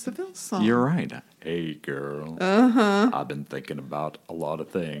Tasha Seville's song. You're right. Hey, girl. I've been thinking about a lot of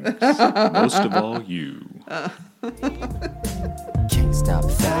things. Most of all, you. Can't stop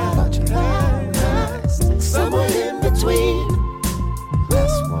thinking about your thighs. Somewhere in between.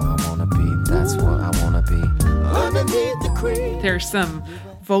 That's where I wanna be. That's where I wanna be. Underneath the cream. There's some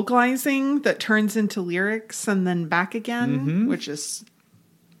vocalizing that turns into lyrics and then back again, which is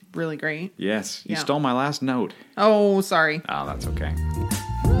really great. Yes, you Yeah. stole my last note. Oh, sorry. Oh, that's okay.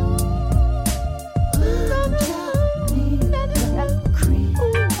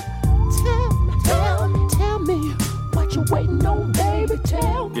 Tell me what you waiting on, baby.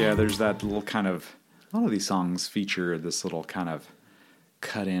 Tell me. Yeah, there's that little kind of. A lot of these songs feature this little kind of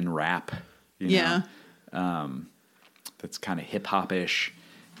cut-in rap. You know, Yeah. that's kind of hip-hop-ish,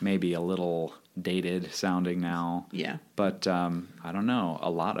 maybe a little dated sounding now. Yeah. But I don't know. A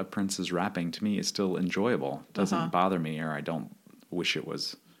lot of Prince's rapping to me is still enjoyable. Doesn't bother me, or I don't wish it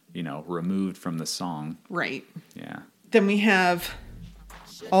was, removed from the song. Right. Yeah. Then we have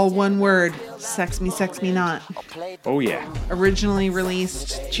all one word, Sex Me Not. Oh yeah. Originally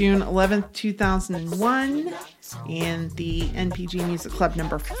released June 11th, 2001 in the NPG Music Club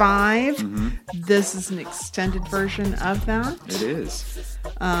number 5. This is an extended version of that. It is.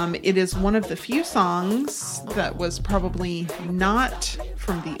 It is one of the few songs that was probably not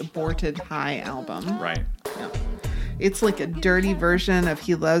from the aborted High album. Right. It's like a dirty version of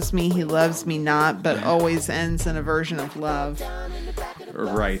He Loves Me Not, but always ends in a version of love.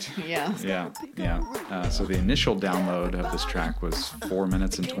 Right. Yeah. Yeah. So the initial download of this track was 4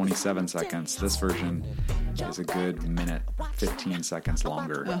 minutes and 27 seconds. This version is a good minute, 15 seconds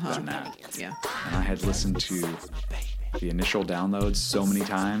longer than that. Yeah. And I had listened to the initial downloads so many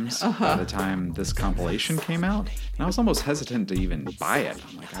times by the time this compilation came out. And I was almost hesitant to even buy it.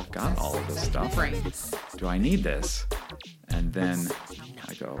 I'm like, I've got all of this stuff. Right. Do I need this? And then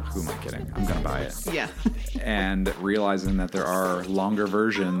I go, who am I kidding? I'm going to buy it. Yeah. And realizing that there are longer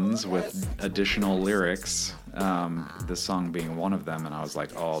versions with additional lyrics, this song being one of them, and I was like,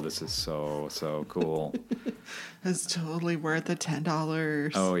 oh, this is so cool. It's totally worth the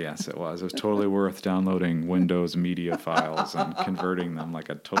 $10. Oh yes, it was. It was totally worth downloading Windows media files and converting them like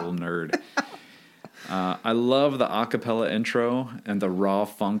a total nerd. I love the a cappella intro and the raw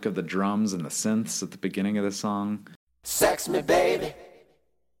funk of the drums and the synths at the beginning of the song. Sex me, baby.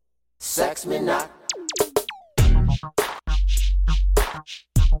 Sex me not.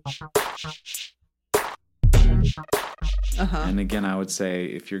 And again, I would say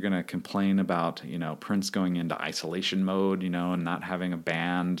if you're going to complain about, Prince going into isolation mode, and not having a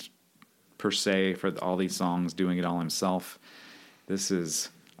band per se for all these songs, doing it all himself, this is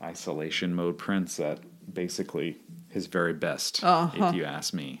isolation mode Prince at basically his very best, if you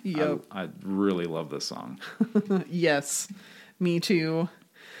ask me. Yep. I really love this song. Yes. Me too.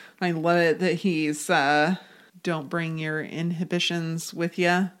 I love it that he's don't bring your inhibitions with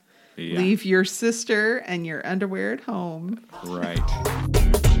you. Yeah. Leave your sister and your underwear at home. Right.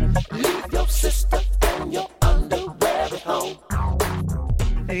 Leave your sister and your underwear at home.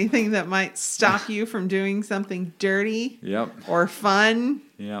 Anything that might stop you from doing something dirty Yep. or fun,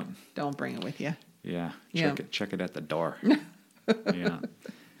 Yep. don't bring it with you. Yeah. Yeah. Check it at the door. Yeah.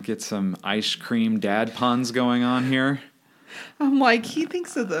 Get some ice cream dad puns going on here. I'm like, he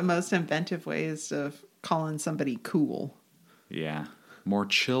thinks of the most inventive ways of calling somebody cool. Yeah. More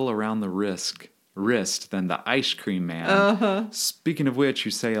chill around the wrist than the ice cream man. Speaking of which,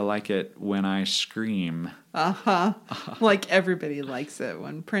 you say I like it when I scream. Like everybody likes it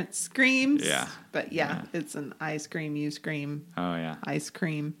when Prince screams. Yeah. But yeah, it's an ice cream, you scream, Oh, yeah. ice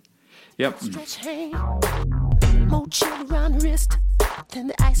cream. Yep. Stretch hand, more chill around the wrist than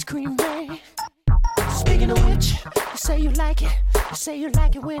the ice cream man. Speaking of which, you say you like it. You say you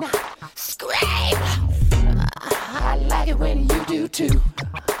like it when I scream. I like it when you do too.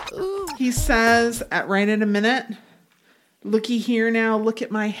 Ooh. He says, right in a minute, looky here now, look at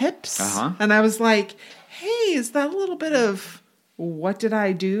my hips. And I was like, hey, is that a little bit of What Did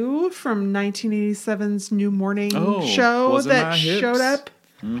I Do from 1987's New Morning show wasn't that my hips? showed up?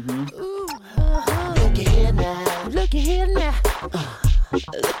 Ooh, looky here now, looky here now.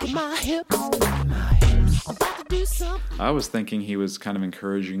 Look at my hips. I'm about to do something. I was thinking he was kind of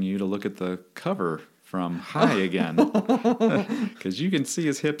encouraging you to look at the cover from High again. Because you can see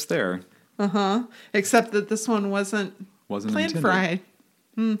his hips there. Except that this one wasn't Wasn't planned intended.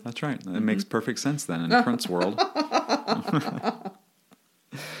 fried. That's right. It makes perfect sense then in Prince world.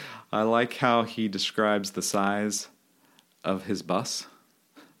 I like how he describes the size of his bus,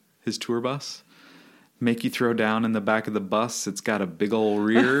 his tour bus. Make you throw down in the back of the bus. It's got a big old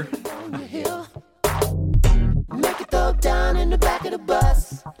rear. On the hill. Make it throw down in the back of the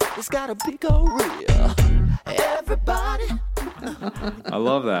bus. It's got a big old rear. Everybody. I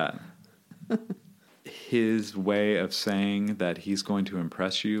love that. His way of saying that he's going to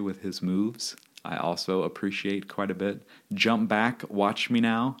impress you with his moves, I also appreciate quite a bit. Jump back, watch me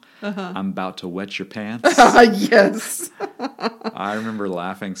now. I'm about to wet your pants. Yes. I remember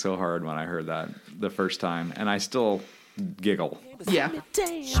laughing so hard when I heard that the first time, and I still giggle. Yeah.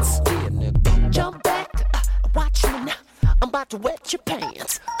 Dance. Yeah, nigga. Jump back. Watch me now. I'm about to wet your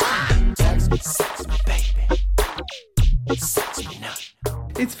pants. Sex me, baby. Sex me now.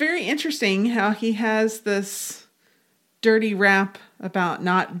 It's very interesting how he has this dirty rap about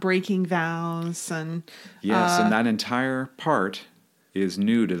not breaking vows and Yes, and that entire part is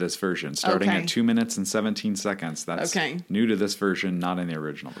new to this version, starting Okay. at 2 minutes and 17 seconds. That's Okay. new to this version, not in the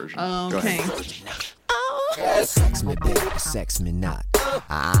original version. Go okay. ahead. Oh, Sex me, baby, sex me not.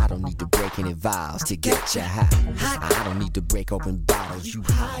 I don't need to break any vows to get you high. I don't need to break open bottles. You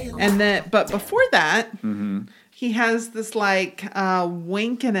high. But before that, he has this like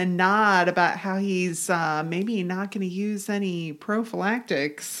wink and a nod about how he's maybe not going to use any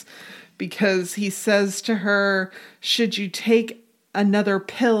prophylactics because he says to her, "Should you take another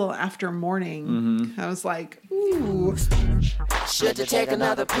pill after morning?" I was like, ooh. should you take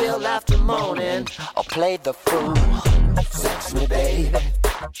another pill after morning or play the fool? Sex me, baby.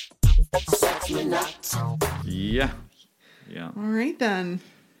 Sex me not. Yeah. Yeah. All right then.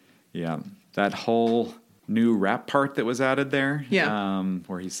 Yeah. That whole new rap part that was added there. Yeah.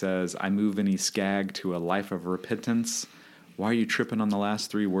 Where he says, I move any skag to a life of repentance. Why are you tripping on the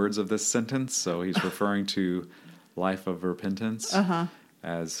last 3 words of this sentence? So he's referring to life of repentance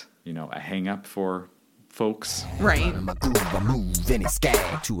as, a hang up for folks. Right. My groove, I move any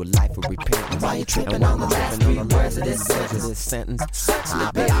skag to a life of repentance. Why you tripping on the last 3 words of this sentence?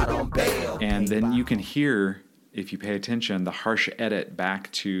 I'll be out on bail. And then you can hear, if you pay attention, the harsh edit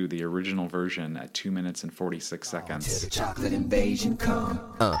back to the original version at 2 minutes and 46 seconds. The chocolate invasion come.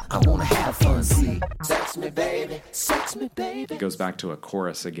 I wanna have fun, see. Sex me, baby. Sex me, baby. It goes back to a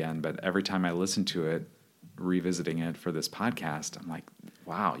chorus again, but every time I listen to it, revisiting it for this podcast, I'm like,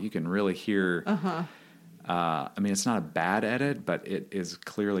 wow, you can really hear. It's not a bad edit, but it is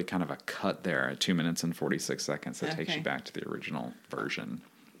clearly kind of a cut there at 2 minutes and 46 seconds that takes Okay. you back to the original version.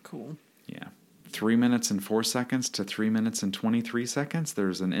 Cool. Yeah. 3 minutes and 4 seconds to 3 minutes and 23 seconds.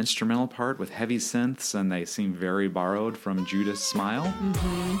 There's an instrumental part with heavy synths, and they seem very borrowed from Judas Smile.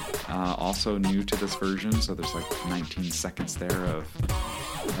 Also new to this version, so there's like 19 seconds there of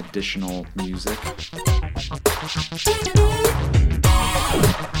additional music.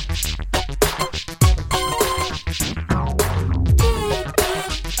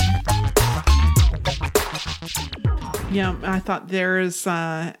 Yeah, I thought there's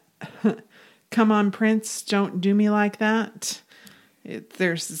Come on, Prince, don't do me like that.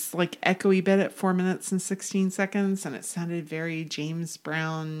 There's this like echoey bit at 4 minutes and 16 seconds, and it sounded very James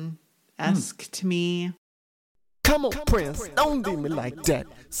Brown-esque to me. Come on, Prince, don't leave me like that.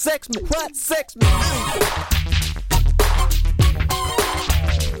 Sex me, what? Sex me.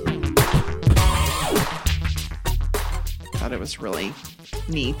 Thought it was really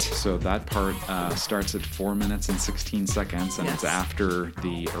neat. So that part starts at 4 minutes and 16 seconds, and it's Yes. after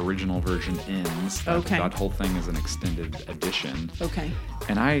the original version ends. Okay. That whole thing is an extended edition. Okay.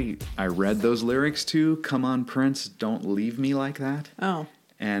 And I read those lyrics too. Come on, Prince, don't leave me like that. Oh.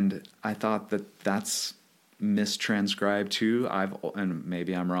 And I thought that that's mistranscribed too. And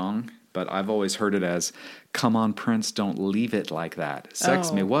maybe I'm wrong, but I've always heard it as, come on, Prince, don't leave it like that.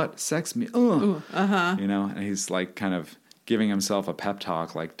 Sex me, what? Sex me, Ooh, uh-huh. You know, and he's like kind of giving himself a pep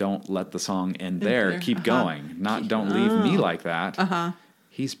talk, like, don't let the song end there. Keep going. Not don't leave me like that. Uh-huh.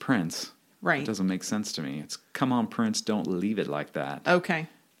 He's Prince. Right. It doesn't make sense to me. It's, come on, Prince, don't leave it like that. Okay.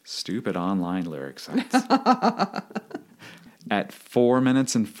 Stupid online lyric sites. At 4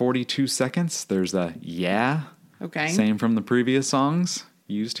 minutes and 42 seconds, there's a yeah. Okay. Same from the previous songs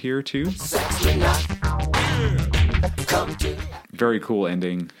used here too. Sex me not. Come to. Very cool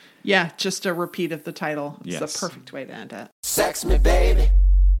ending. Yeah, just a repeat of the title. It's Yes. the perfect way to end it. Sex me, baby.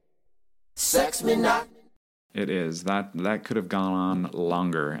 Sex me not. It is. That could have gone on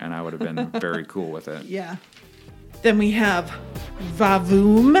longer, and I would have been very cool with it. Yeah. Then we have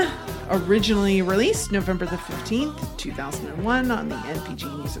Vavoom, originally released November the 15th, 2001 on the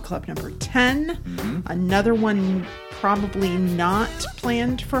NPG Music Club number 10. Another one probably not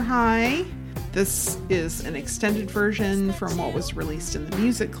planned for high. This is an extended version from what was released in the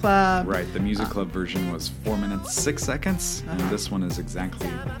Music Club. Right, the Music Club version was 4 minutes, 6 seconds, and this one is exactly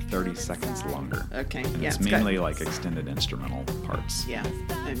 30 seconds longer. Okay, And yeah, it's it's got- mainly like extended instrumental parts. Yeah,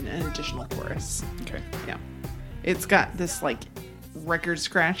 and an additional chorus. Okay. Yeah. It's got this like record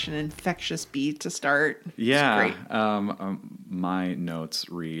scratch and infectious beat to start. It's Yeah. great. My notes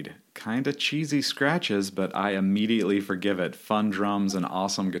read, kind of cheesy scratches, but I immediately forgive it. Fun drums and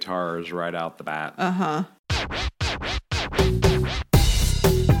awesome guitars right out the bat. Uh-huh.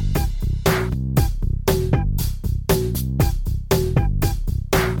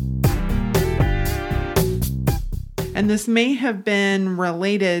 And this may have been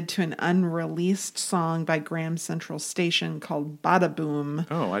related to an unreleased song by Graham Central Station called Bada Boom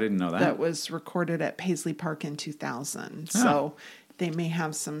Oh, I didn't know that was recorded at Paisley Park in 2000. So they may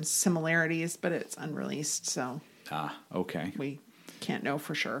have some similarities, but it's unreleased, so Okay. we can't know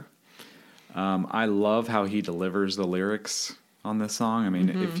for sure. I love how he delivers the lyrics on this song. I mean,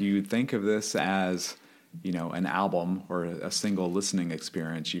 if you think of this as, you know, an album or a single listening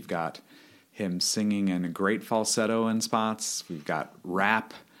experience, you've got him singing in a great falsetto in spots. We've got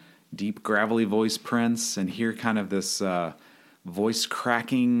rap, deep gravelly voice Prince, and here kind of this voice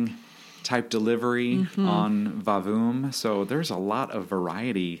cracking type delivery on Vavoom. So there's a lot of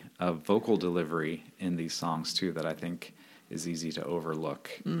variety of vocal delivery in these songs too that I think is easy to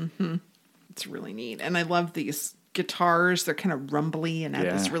overlook. It's really neat. And I love these guitars. They're kind of rumbly and have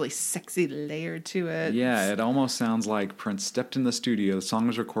this Yeah. really sexy layer to it. Yeah, it almost sounds like Prince stepped in the studio, the song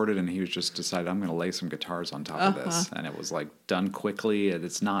was recorded, and he was just decided, I'm going to lay some guitars on top of this. And it was like done quickly. And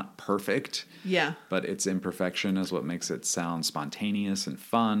it's not perfect, Yeah. but its imperfection is what makes it sound spontaneous and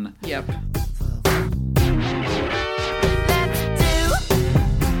fun. Yep.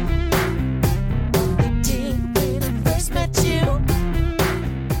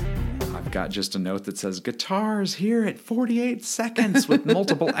 I've got just a note that says guitars here at 48 seconds with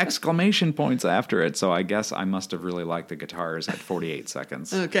multiple exclamation points after it. So I guess I must have really liked the guitars at 48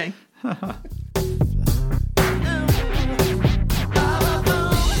 seconds. Okay.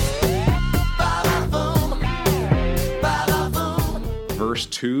 Verse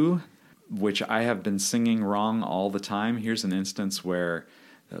 2, which I have been singing wrong all the time. Here's an instance where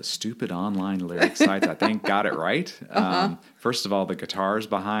those stupid online lyric sites, I think, got it right. First of all, the guitars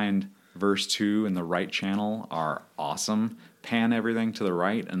behind verse 2 in the right channel are awesome. Pan everything to the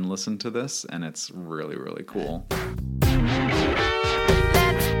right and listen to this, and it's really, really cool.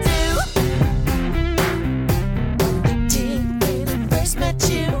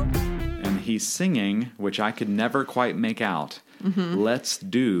 And he's singing, which I could never quite make out. Let's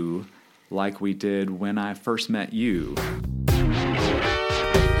do like we did when I first met you.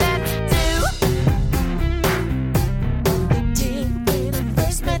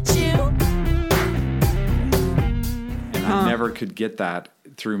 And I never could get that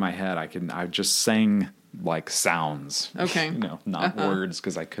through my head. I just sang like sounds. Okay. You know, not words,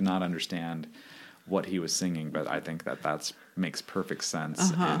 because I could not understand what he was singing, but I think that makes perfect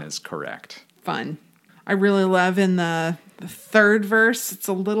sense and is correct. Fun. I really love in the third verse. It's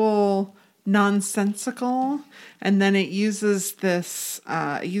a little nonsensical, and then it uses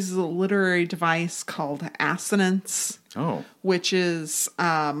a literary device called assonance, which is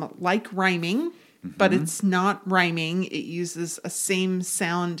like rhyming, but it's not rhyming. It uses a same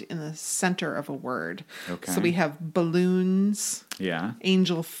sound in the center of a word. Okay. So we have balloons,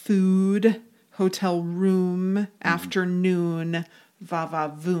 angel food, hotel room, afternoon,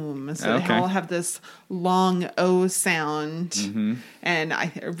 va-va-voom. So they all have this long O sound. And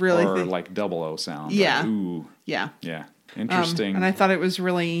I really or think... like double O sound. Yeah. Like, ooh. Yeah. Yeah. Interesting. And I thought it was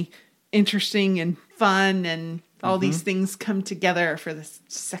really interesting and fun, and all these things come together for this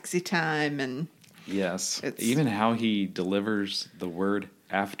sexy time. And yes. Even how he delivers the word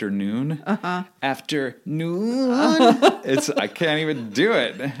afternoon. Afternoon. I can't even do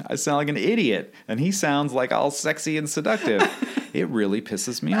it. I sound like an idiot. And he sounds like all sexy and seductive. It really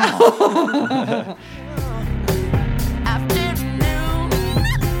pisses me off.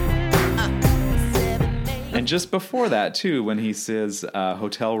 And just before that, too, when he says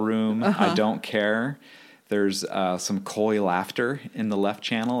hotel room, I don't care, there's some coy laughter in the left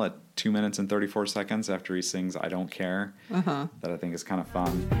channel at 2 minutes and 34 seconds after he sings I don't care. That I think is kind of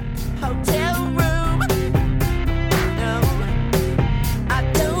fun. Hotel room. No, I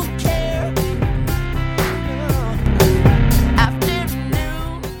don't care.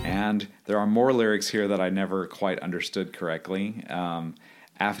 Afternoon. And there are more lyrics here that I never quite understood correctly.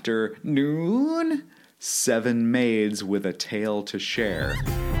 Afternoon, 7 maids with a tale to share.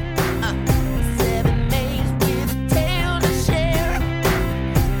 7 maids with a tale to share.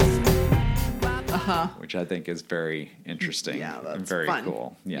 Which I think is very interesting. Yeah, that's and very fun.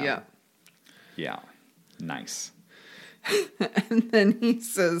 cool. Yeah. Yeah. Nice. And then he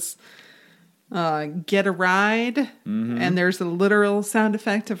says, get a ride. And there's a literal sound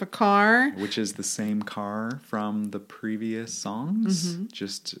effect of a car. Which is the same car from the previous songs,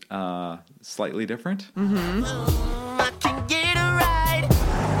 just slightly different. I can get a ride.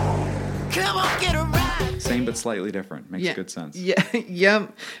 Come on, get a ride. Same but slightly different. Makes good sense. Yeah,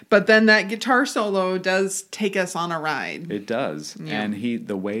 yep. But then that guitar solo does take us on a ride. It does. Yeah. And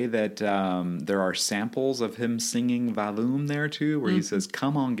the way that there are samples of him singing Valoom there too, where he says,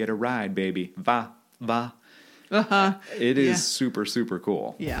 come on, get a ride, baby. Va, va. It is super, super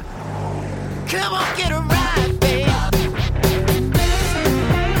cool. Yeah. Come on, get a ride, baby.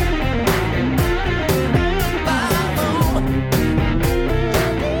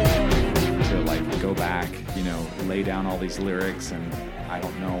 To like go back, lay down all these lyrics, and I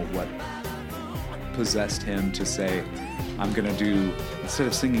don't know what possessed him to say, I'm going to do, instead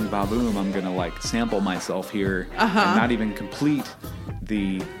of singing Vavoom, I'm going to like sample myself here and not even complete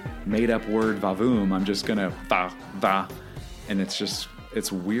the made up word Vavoom. I'm just going to va, va. And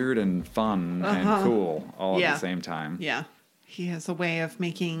it's weird and fun and cool all at the same time. Yeah. He has a way of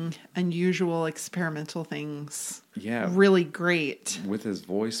making unusual experimental things really great. With his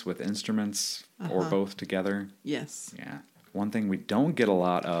voice, with instruments, or both together. Yes. Yeah. One thing we don't get a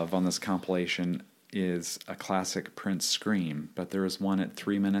lot of on this compilation is a classic Prince scream, but there is one at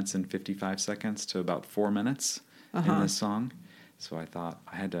 3 minutes and 55 seconds to about 4 minutes in this song. So I thought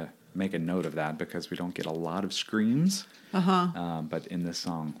I had to make a note of that because we don't get a lot of screams. But in this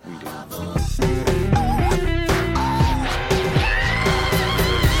song, we do.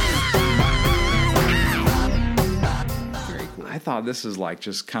 Very cool. I thought this is like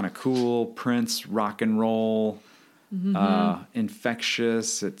just kind of cool Prince rock and roll,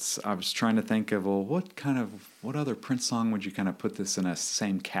 infectious. I was trying to think of, well, what other Prince song would you kind of put this in a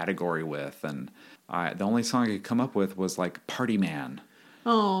same category with? And the only song I could come up with was like Party Man.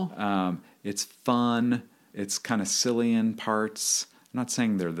 Oh. It's fun. It's kind of silly in parts. I'm not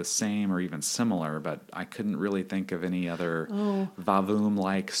saying they're the same or even similar, but I couldn't really think of any other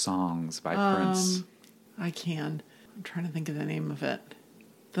Vavoom-like songs by Prince. I'm trying to think of the name of it.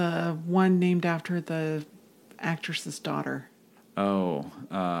 The one named after the actress's daughter. Oh,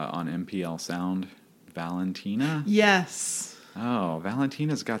 on MPL Sound, Valentina? Yes. Oh,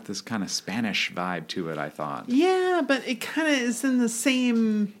 Valentina's got this kind of Spanish vibe to it, I thought. Yeah, but it kind of is in the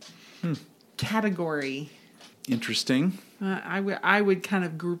same category. Interesting. I would kind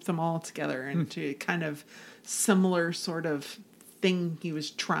of group them all together into kind of similar sort of thing he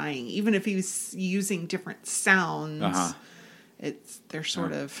was trying. Even if he was using different sounds, they're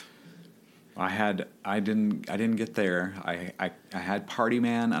sort of. I didn't get there. I had Party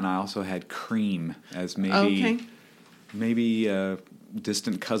Man, and I also had Cream as maybe a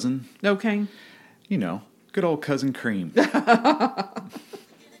distant cousin. Okay. Good old cousin Cream.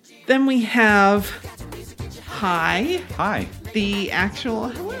 Then we have Hi. Hi. The actual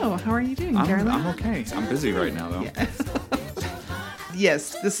hello. Hello, how are you doing, darling? I'm okay. I'm busy right now, though.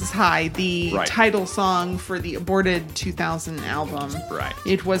 Yes, this is High, the Right. title song for the aborted 2000 album. Right.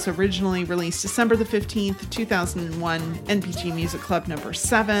 It was originally released December the 15th, 2001, NPG Music Club number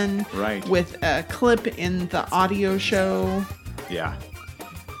 7. Right. With a clip in the audio show. Yeah.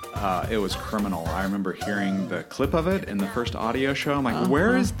 It was criminal. I remember hearing the clip of it in the first audio show. I'm like,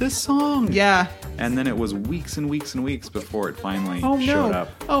 where is this song? Yeah. And then it was weeks and weeks and weeks before it finally Oh, showed no. up.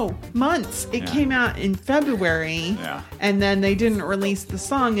 Oh, months. It Yeah. came out in February. Yeah. And then they didn't release the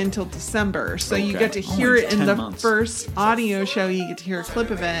song until December. So you Okay. get to hear Only it in 10 the months. first audio show. You get to hear a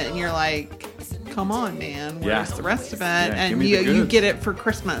clip of it, and you're like, come on, man. Where's Yeah. the rest of it? Yeah, give and me the you goods. get it for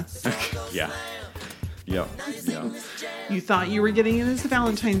Christmas. Yeah. Yep. Yeah. You thought you were getting it as a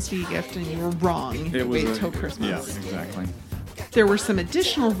Valentine's Day gift, and you were wrong. It was Wait till Christmas. Yeah, exactly. There were some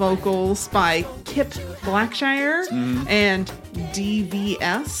additional vocals by Kip Blackshire and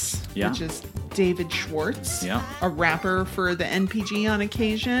DVS, Mm-hmm. Yeah. which is David Schwartz, Yeah. a rapper for the NPG on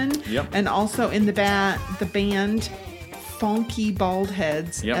occasion, Yep. and also in the band Fonky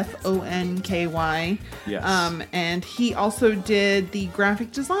Baldheads, Yep. Fonky. Yes. And he also did the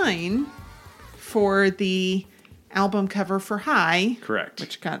graphic design for the album cover for High, Correct.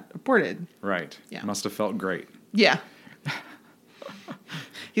 which got aborted. Right. Yeah. Must have felt great. Yeah.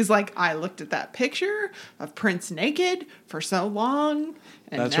 He's like, I looked at that picture of Prince naked for so long,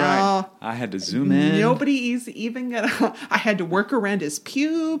 and That's now right. I had to zoom in. nobody's even gonna. I had to work around his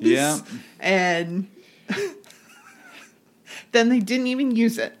pubes. Yeah. And then they didn't even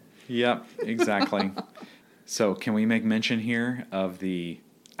use it. Yep, exactly. So, can we make mention here of the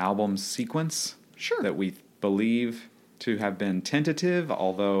album sequence? Sure. That we believe to have been tentative,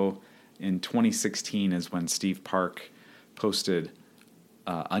 although in 2016 is when Steve Park posted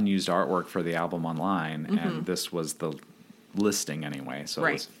unused artwork for the album online, and this was the listing anyway, so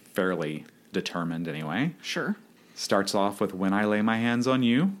it was fairly determined anyway. Sure. Starts off with When I Lay My Hands on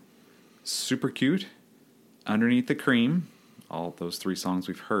You, super cute, Underneath the Cream, all those 3 songs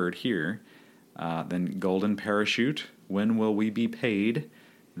we've heard here. Then Golden Parachute, When Will We Be Paid,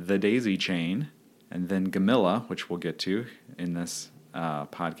 The Daisy Chain, and then Gamilla, which we'll get to in this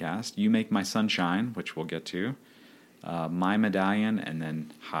podcast. You Make My Sunshine, which we'll get to. My Medallion, and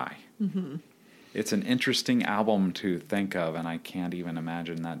then High. Mm-hmm. It's an interesting album to think of, and I can't even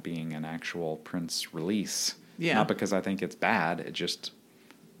imagine that being an actual Prince release. Yeah. Not because I think it's bad, it just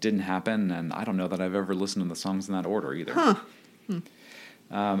didn't happen, and I don't know that I've ever listened to the songs in that order either. Huh.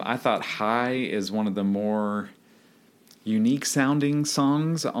 I thought High is one of the more unique sounding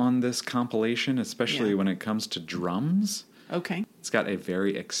songs on this compilation, especially Yeah. when it comes to drums. Okay. It's got a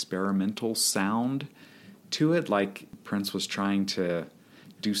very experimental sound to it, like Prince was trying to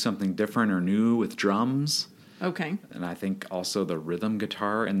do something different or new with drums. Okay. And I think also the rhythm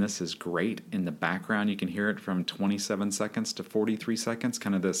guitar in this is great. In the background, you can hear it from 27 seconds to 43 seconds,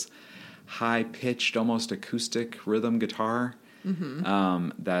 kind of this high-pitched, almost acoustic rhythm guitar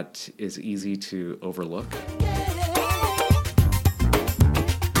that is easy to overlook.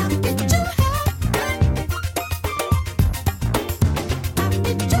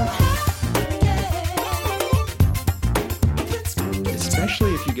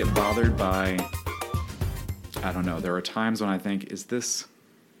 Especially if you get bothered by, I don't know, there are times when I think, is this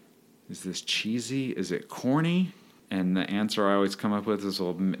cheesy? Is it corny? And the answer I always come up with is,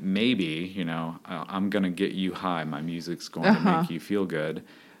 well, maybe, I'm going to get you high. My music's going to make you feel good.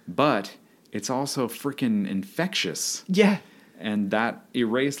 But it's also freaking infectious. Yeah. And that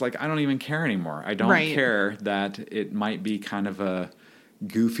erased, I don't even care anymore. I don't Right. care that it might be kind of a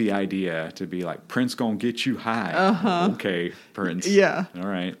goofy idea to be like, Prince gonna get you high. Okay, Prince. Yeah. All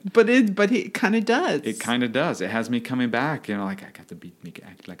right. But it kind of does. It kind of does. It has me coming back. I got the beat, make it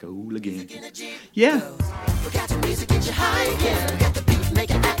act like a hooligan. Yeah. We got the music, get you high again. Got the beat, make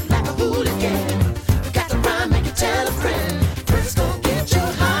it act like a hooligan. We got the rhyme, make it tell a friend. Prince gon' get you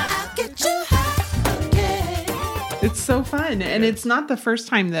high, I'll get you high again. It's so fun. And it's not the first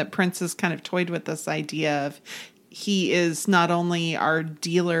time that Prince has kind of toyed with this idea of he is not only our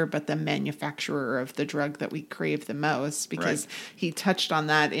dealer, but the manufacturer of the drug that we crave the most, because he touched on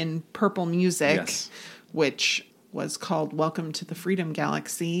that in Purple Music, Yes. which was called Welcome to the Freedom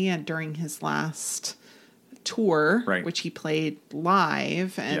Galaxy, and during his last tour, Right. which he played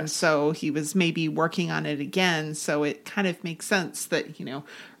live. And Yes. so he was maybe working on it again. So it kind of makes sense that,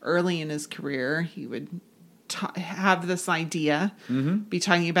 early in his career, he would have this idea, be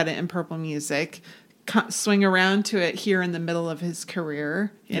talking about it in Purple Music, swing around to it here in the middle of his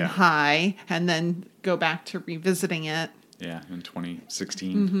career in Yeah. High, and then go back to revisiting it. Yeah, in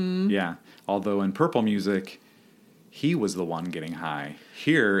 2016. Yeah. Although in Purple Music, he was the one getting high.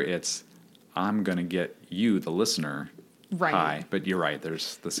 Here, it's I'm going to get you, the listener, Right. high. But you're right.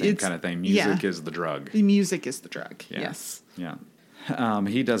 There's the same kind of thing. Music is the drug. The music is the drug. Yeah. Yes. Yeah.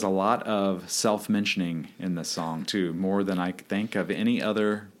 He does a lot of self-mentioning in this song, too, more than I think of any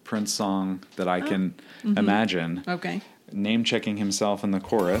other Prince song that I can imagine. Okay. Name-checking himself in the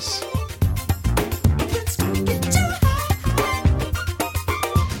chorus.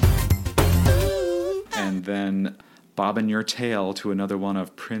 And then bobbing your tail to another one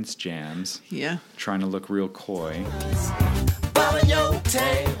of Prince jams. Yeah. Trying to look real coy. Bobbing your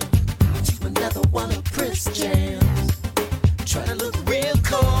tail to another one of Prince jams. Try to look real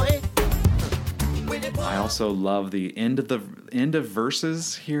coy. I also love the end of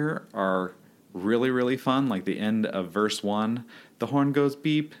verses here are really, really fun. Like the end of verse 1, the horn goes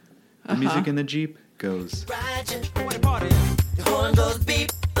beep, the music in the Jeep goes. The horn goes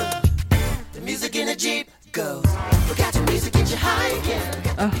beep. The music in the Jeep goes. Forgot your music, get you high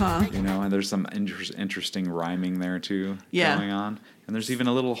again. You know, and there's some interesting rhyming there too Yeah. going on. And there's even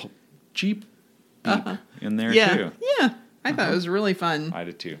a little Jeep beep in there Yeah. too. Yeah. I thought it was really fun. I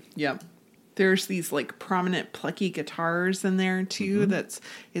did too. Yep. There's these like prominent plucky guitars in there too.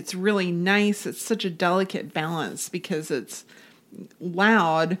 It's really nice. It's such a delicate balance because it's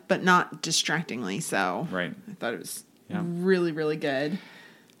loud but not distractingly so. Right. I thought it was Yeah. really, really good.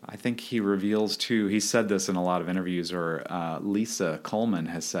 I think he reveals too, he said this in a lot of interviews, or Lisa Coleman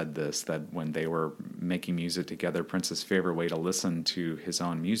has said this, that when they were making music together, Prince's favorite way to listen to his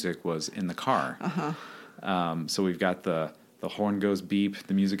own music was in the car. So we've got the horn goes beep,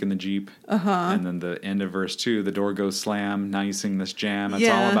 the music in the Jeep, and then the end of verse 2, the door goes slam, now you sing this jam. It's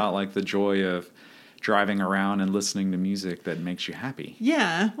all about like the joy of driving around and listening to music that makes you happy.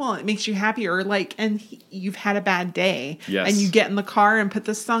 Yeah, well, it makes you happier. Like, and you've had a bad day, Yes. and you get in the car and put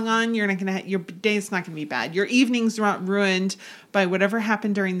this song on. You're not gonna. Your day's not gonna be bad. Your evening's not ruined by whatever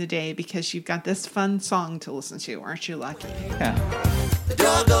happened during the day because you've got this fun song to listen to. Aren't you lucky? Yeah. The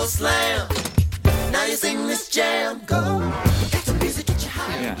door goes slam. Now you sing this jam. Go. Get the music, get you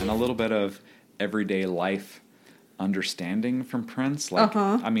high. Yeah, and a little bit of everyday life understanding from Prince. Like,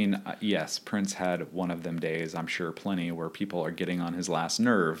 I mean, yes, Prince had one of them days, I'm sure plenty, where people are getting on his last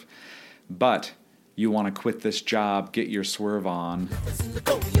nerve. But you want to quit this job, get your swerve on. Listen to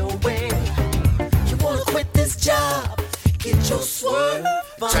go your way. You wanna quit this job? Get your swerve.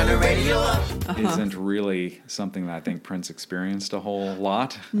 Turn the radio up. Isn't really something that I think Prince experienced a whole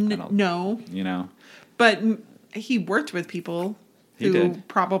lot. I don't- No, You know, but he worked with people He who did.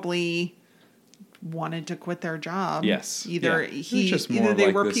 probably wanted to quit their job. Yes. Either Yeah. It was just more either they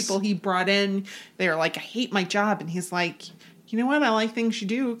like were this- people he brought in. They were like, I hate my job, and he's like, you know what? I like things you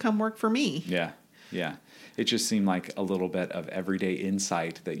do. Come work for me. yeah, yeah. It just seemed like a little bit of everyday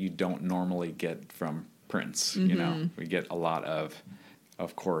insight that you don't normally get from Prince. You know, we get a lot of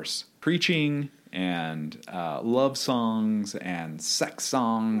course, preaching and love songs and sex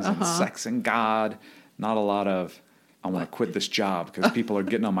songs and sex and God. Not a lot of, I want to quit this job because people are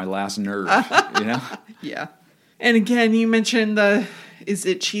getting on my last nerve, you know? Yeah. And again, you mentioned is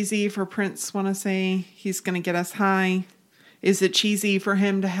it cheesy for Prince want to say he's going to get us high? Is it cheesy for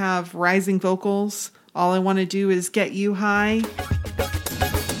him to have rising vocals? All I want to do is get you high.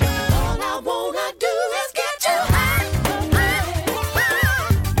 All I wanna do is get you high.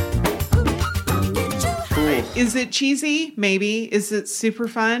 Cool. Is it cheesy? Maybe. Is it super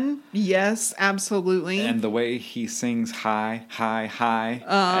fun? Yes, absolutely. And the way he sings high, high, high.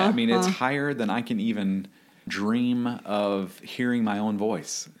 I mean, it's higher than I can even dream of hearing my own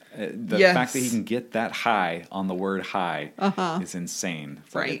voice. The Yes. fact that he can get that high on the word high is insane.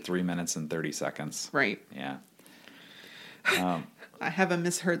 It's like Right. at 3 minutes and 30 seconds. Right. Yeah. I have a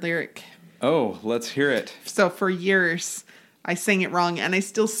misheard lyric. Oh, let's hear it. So for years, I sang it wrong, and I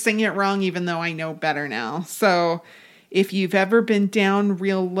still sing it wrong even though I know better now. So if you've ever been down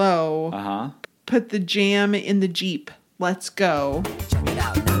real low, put the jam in the Jeep. Let's go. Check it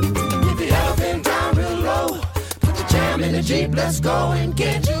out now. If you ever been down real low, put the jam in the Jeep. Let's go and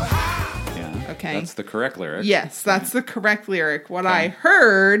get you high. Yeah. Okay. That's the correct lyric. Yes, that's the correct lyric. What I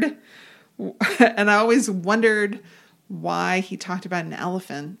heard, and I always wondered why he talked about an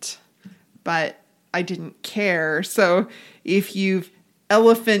elephant, but I didn't care. So if you've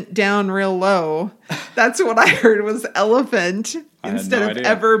elephant down real low, that's what I heard was elephant. I had Instead no of idea.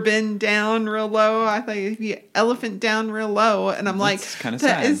 ever been down real low, I thought if you elephant down real low, and I'm That's like, kinda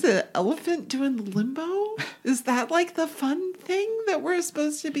that sad. is an elephant doing limbo? Is that like the fun thing that we're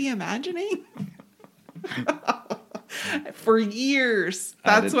supposed to be imagining? For years,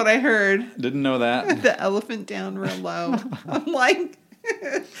 that's didn't- what I heard. Didn't know that. The elephant down real low. I'm like,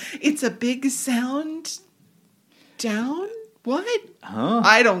 it's a big sound down? What? Huh?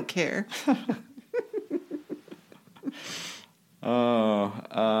 I don't care.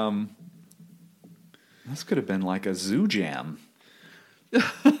 Oh, this could have been like a zoo jam.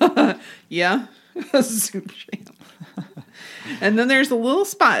 Yeah. Zoo jam. And then there's a little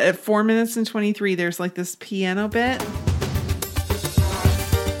spot at 4 minutes and 23. There's like this piano bit.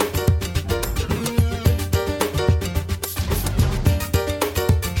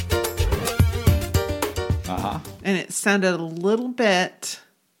 And it sounded a little bit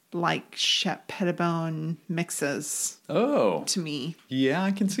like Shep Pettibone mixes Oh, to me. yeah,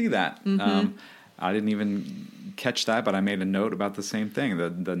 I can see that. I didn't even catch that, but I made a note about the same thing.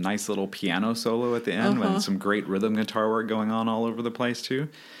 The nice little piano solo at the end and some great rhythm guitar work going on all over the place too.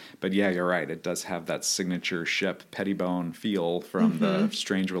 But yeah, you're right. It does have that signature Shep Pettibone feel from the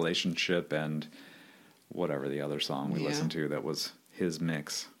Strange Relationship and whatever the other song we listened to that was his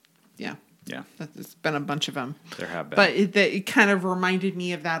mix. Yeah. Yeah, There's been a bunch of them. there have been. But it kind of reminded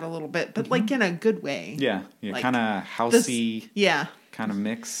me of that a little bit, but like in a good way. yeah, like kind of housey Yeah. kind of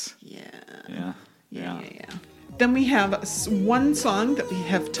mix. Yeah. Yeah. Then we have one song that we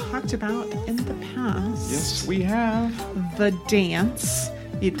have talked about in the past. Yes, we have. The Dance.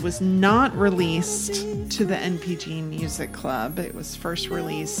 It was not released to the NPG Music Club. It was first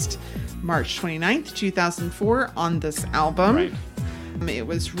released March 29th, 2004 on this album. Right. It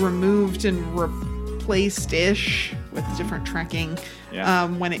was removed and replaced-ish with different tracking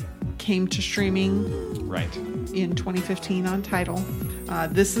when it came to streaming Right. in 2015 on Tidal.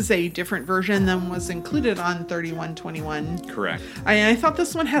 This is a different version than was included on 3121. Correct. I thought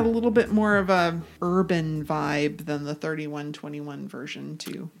this one had a little bit more of a urban vibe than the 3121 version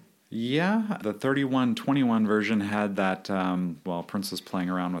too. Yeah, the 3121 version had that, Prince was playing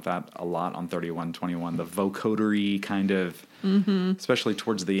around with that a lot on 3121, the vocoder-y kind of, especially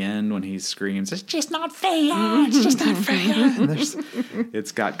towards the end when he screams, "It's just not fair, it's just not fair."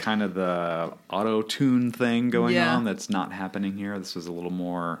 It's got kind of the auto-tune thing going on that's not happening here. This was a little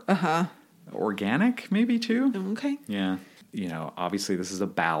more organic, maybe, too. Okay. Yeah. You know, obviously this is a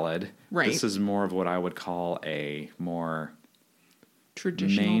ballad. Right. This is more of what I would call a more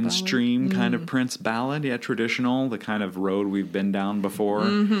Traditional mainstream kind of Prince ballad. Yeah, traditional, the kind of road we've been down before,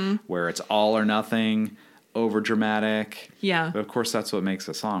 where it's all or nothing, over dramatic. Yeah. But of course, that's what makes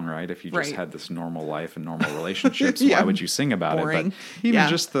a song, right? If you just Right. had this normal life and normal relationships, Yeah. why would you sing about it? Boring. But even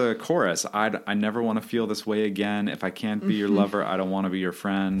just the chorus, I never want to feel this way again. If I can't be your lover, I don't want to be your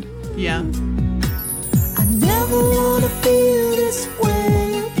friend. Yeah. I never wanna feel this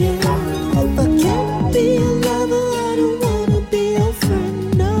way again. If I can't be a lover, I don't wanna be your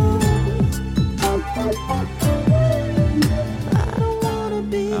friend, no. I don't wanna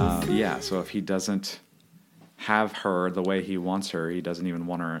be your friend. Yeah, so if he doesn't have her the way he wants her, he doesn't even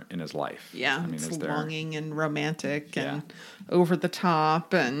want her in his life. Yeah. I mean, It's is there? longing and romantic and over the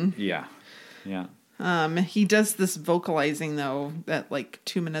top and Yeah, yeah. he does this vocalizing though at like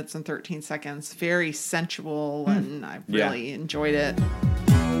 2 minutes and 13 seconds, very sensual, and I really enjoyed it.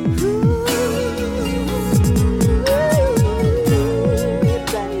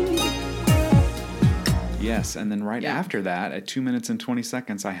 Yes, and then right after that, at 2 minutes and 20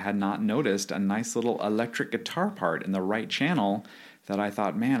 seconds, I had not noticed a nice little electric guitar part in the right channel that I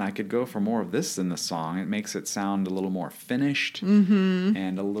thought, man, I could go for more of this in the song. It makes it sound a little more finished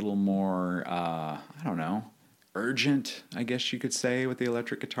and a little more, I don't know, urgent, I guess you could say, with the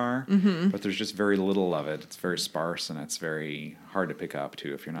electric guitar. But there's just very little of it. It's very sparse, and it's very hard to pick up,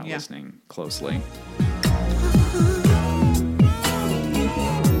 too, if you're not listening closely.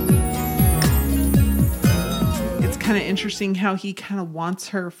 Kind of interesting how he kind of wants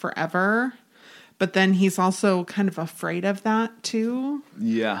her forever, but then he's also kind of afraid of that too.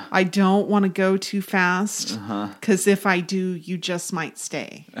 Yeah. I don't want to go too fast because if I do, you just might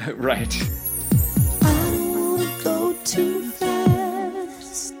stay. Right. I don't wanna go too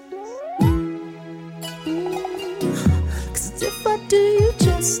fast. 'Cause if I do, you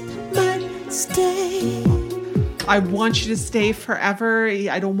just might stay. I want you to stay forever.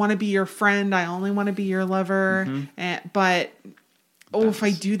 I don't want to be your friend. I only want to be your lover. But if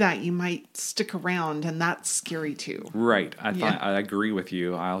I do that, you might stick around, and that's scary too. Right. I agree with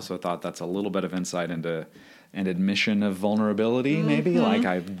you. I also thought that's a little bit of insight into an admission of vulnerability, maybe. Like,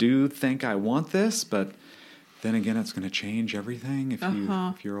 I do think I want this, but then again, it's going to change everything.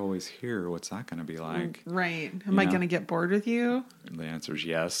 If you're always here, what's that going to be like? Right. Am I going to get bored with you? The answer is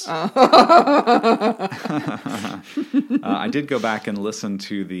yes. I did go back and listen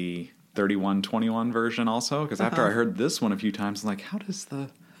to the 3121 version also, because after I heard this one a few times, I'm like, how does the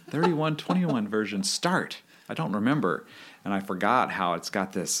 3121 version start? I don't remember. And I forgot how it's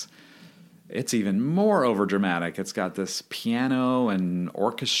got this It's even more overdramatic. It's got this piano and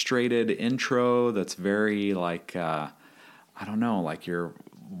orchestrated intro that's very like, I don't know, like you're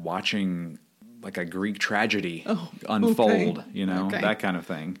watching like a Greek tragedy unfold, okay. you know, Okay. that kind of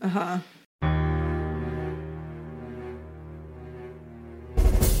thing.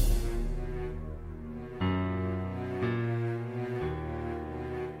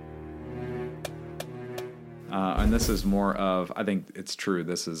 And this is more of, I think it's true,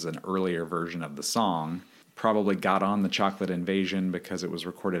 this is an earlier version of the song. Probably got on the Chocolate Invasion because it was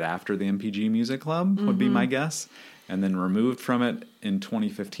recorded after the MPG Music Club, would be my guess. And then removed from it in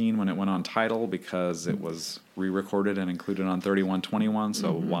 2015 when it went on Tidal because it was re-recorded and included on 3121.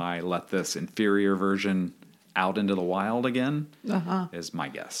 So why let this inferior version out into the wild again is my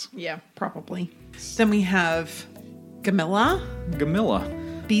guess. Yeah, probably. Then we have Gamilla, Gamilla.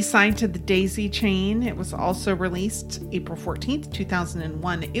 B-side to the Daisy Chain. It was also released April 14th,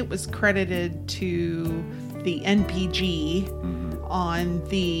 2001. It was credited to the NPG on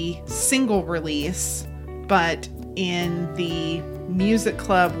the single release, but in the Music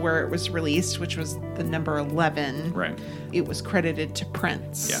Club where it was released, which was the number 11, Right. it was credited to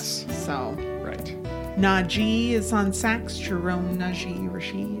Prince. Yes. So Right. Najee is on sax. Jerome Najee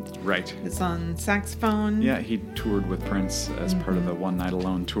Rashid Right. is on saxophone. Yeah, he toured with Prince as part of the One Night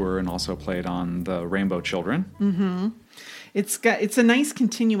Alone tour and also played on the Rainbow Children. It's a nice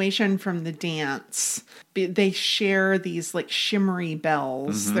continuation from the dance. They share these like shimmery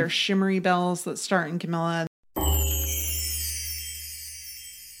bells. They're shimmery bells that start in Camilla.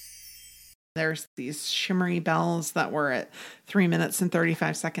 There's these shimmery bells that were at 3 minutes and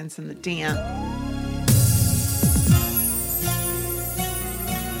 35 seconds in the dance.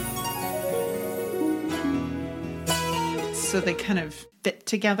 So they kind of fit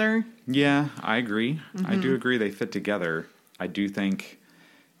together. Yeah, I agree. I do agree they fit together. I do think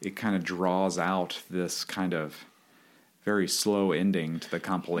it kind of draws out this kind of very slow ending to the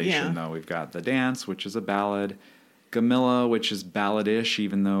compilation, Yeah. though. We've got The Dance, which is a ballad, Gamilla, which is balladish,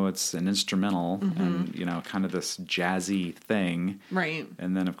 even though it's an instrumental, and, you know, kind of this jazzy thing. Right.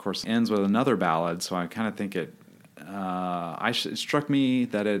 And then, of course, ends with another ballad, so I kind of think it struck me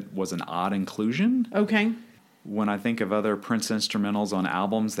that it was an odd inclusion. Okay. When I think of other Prince instrumentals on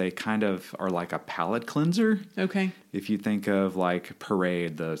albums, they kind of are like a palate cleanser. Okay. If you think of like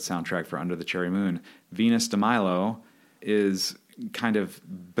Parade, the soundtrack for Under the Cherry Moon, Venus de Milo is kind of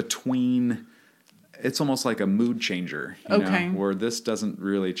between, it's almost like a mood changer, you Okay. know, where this doesn't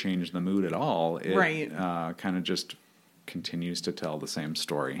really change the mood at all. It Right. kind of just continues to tell the same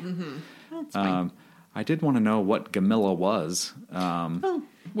story. That's fine. I did want to know what Gamilla was.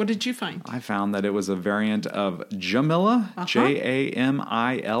 What did you find? I found that it was a variant of Jamila,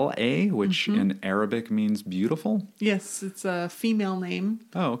 Jamila, which in Arabic means beautiful. Yes, it's a female name.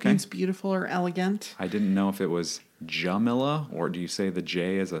 Oh, okay. Means beautiful or elegant. I didn't know if it was Jamila, or do you say the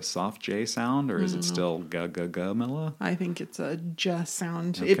J is a soft J sound, or is it still Gamilla? I think it's a J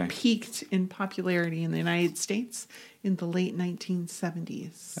sound. Okay. It peaked in popularity in the United States in the late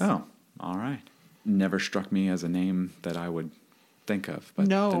 1970s. Oh, all right. Never struck me as a name that I would think of, but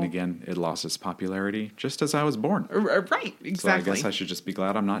No. then again, it lost its popularity just as I was born. Right, exactly. So I guess I should just be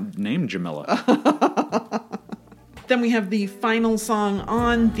glad I'm not named Jamila. Then we have the final song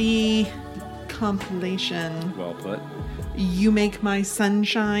on the compilation, Well put. You Make My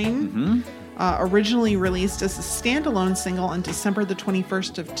Sunshine. Originally released as a standalone single on December the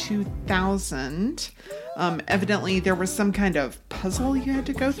 21st of 2000. Evidently, there was some kind of puzzle you had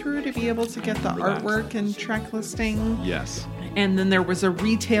to go through to be able to get the Remember that. artwork and track listing. Yes. And then there was a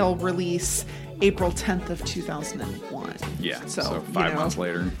retail release April 10th of 2001. Yeah. So, So you 5 know, months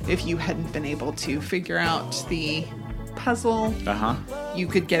later. If you hadn't been able to figure out the puzzle, Uh-huh. you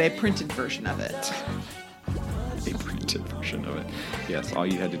could get a printed version of it. A printed version of it. Yes, all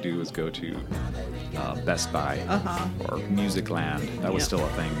you had to do was go to Best Buy or Musicland. That was Yeah. still a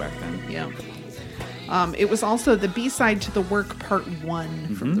thing back then. Yeah. It was also the B-side to The Work Part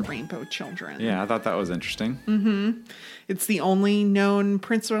 1 from the Rainbow Children. Yeah, I thought that was interesting. It's the only known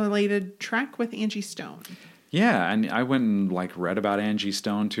Prince-related track with Angie Stone. Yeah, and I went and like read about Angie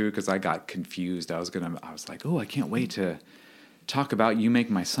Stone too because I got confused. I was like, oh, I can't wait to talk about You Make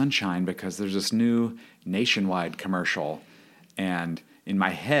My Sunshine because there's this new Nationwide commercial, and in my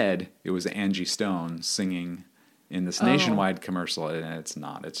head it was Angie Stone singing in this Nationwide commercial, and it's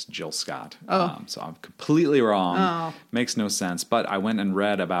not. It's Jill Scott. So I'm completely wrong. Makes no sense. But I went and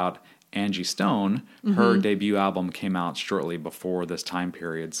read about Angie Stone. Her debut album came out shortly before this time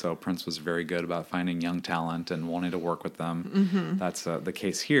period, so Prince was very good about finding young talent and wanting to work with them. That's the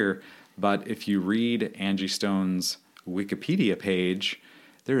case here. But if you read Angie Stone's Wikipedia page,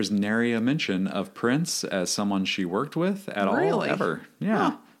 there is nary a mention of Prince as someone she worked with at all, Really? ever. Yeah,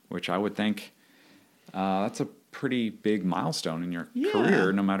 Huh. which I would think that's a pretty big milestone in your Yeah.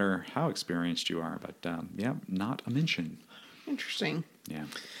 career, no matter how experienced you are. But yeah, not a mention. Interesting. Yeah.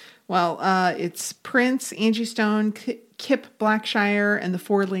 Well, it's Prince, Angie Stone, Kip Blackshire, and the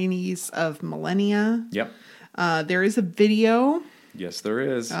Four Ladies of Millennia. Yep. There is a video. Yes, there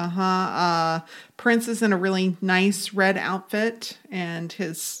is. Prince is in a really nice red outfit, and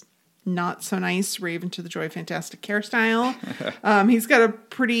his not so nice Raven to the Joy Fantastic hairstyle. He's got a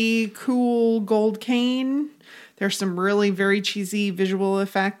pretty cool gold cane. There's some really very cheesy visual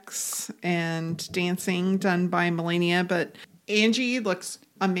effects and dancing done by Millennia, but Angie looks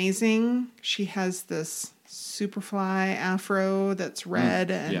amazing. She has this Superfly afro that's red,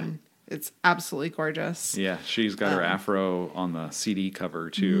 and it's absolutely gorgeous. Yeah, she's got her afro on the CD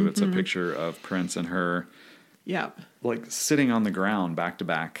cover, too. It's a picture of Prince and her, Yep. like, sitting on the ground back to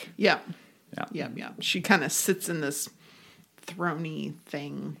back. Yep. Yeah. Yep. Yep. She kind of sits in this throny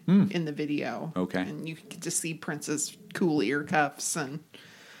thing in the video. Okay. And you get to see Prince's cool ear cuffs and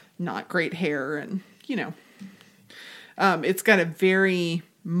not great hair, and, you know. It's got a very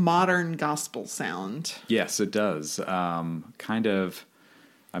modern gospel sound. Yes, it does. Kind of,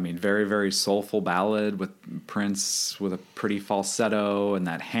 I mean, very, very soulful ballad with Prince with a pretty falsetto and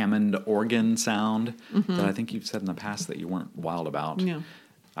that Hammond organ sound that I think you've said in the past that you weren't wild about. Yeah.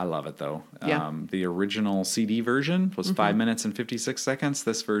 I love it, though. Yeah. The original CD version was 5 minutes and 56 seconds.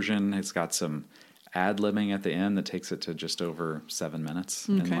 This version, it's got some ad-libbing at the end that takes it to just over 7 minutes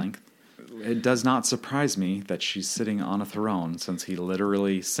in length. It does not surprise me that she's sitting on a throne, since he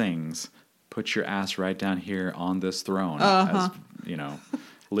literally sings, "Put your ass right down here on this throne," as, you know,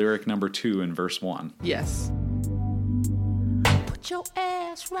 lyric number 2 in verse 1. Yes. Put your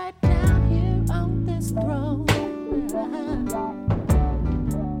ass right down here on this throne.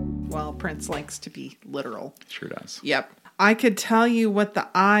 Well, Prince likes to be literal. Sure does. Yep. I could tell you what the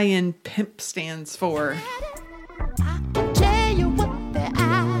I in pimp stands for. I can tell you what the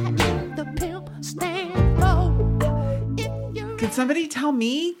I in the pimp stand for. If you're Could somebody tell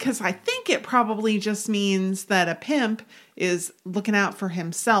me? Because I think it probably just means that a pimp is looking out for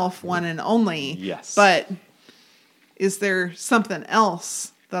himself, one and only. Yes. But is there something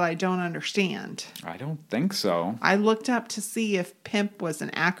else that I don't understand? I don't think so. I looked up to see if pimp was an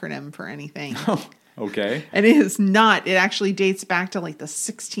acronym for anything. Okay. And it is not. It actually dates back to like the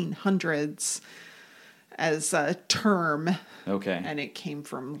 1600s as a term. Okay. And it came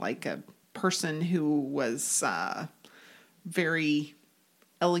from like a person who was very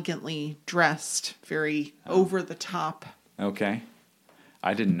elegantly dressed, very over the top. Okay.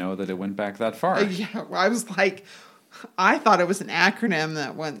 I didn't know that it went back that far. Yeah, I was like, I thought it was an acronym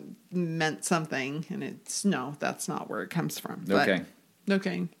that meant something, and it's no, that's not where it comes from. But, Okay.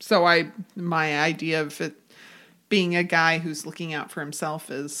 Okay. So my idea of it being a guy who's looking out for himself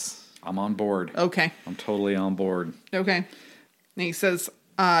is I'm on board. okay. I'm totally on board. Okay. And he says,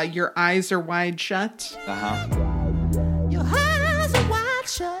 your eyes are wide shut. your eyes are wide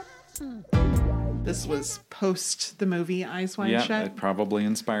shut. This was post the movie Eyes Wide Yeah, Shut. it probably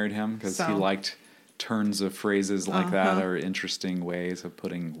inspired him because he So- liked turns of phrases like that, or interesting ways of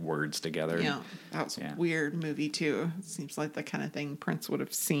putting words together. Yeah, that was Yeah. a weird movie too. It seems like the kind of thing Prince would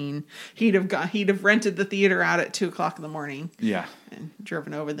have seen. He'd have rented the theater out at 2:00 in the morning Yeah. and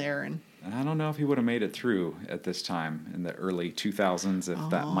driven over there. And And I don't know if he would have made it through at this time in the early 2000s, if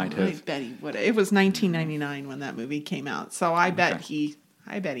that might have. I bet he would. It was 1999 when that movie came out, so I bet he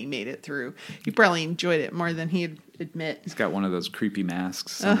made it through. He probably enjoyed it more than he'd admit. He's got one of those creepy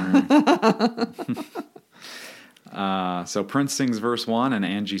masks somewhere. So Prince sings verse 1 and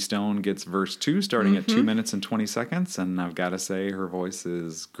Angie Stone gets verse 2, starting at 2 minutes and 20 seconds. And I've got to say, her voice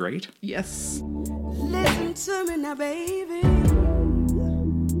is great. Yes. Listen to me now, baby.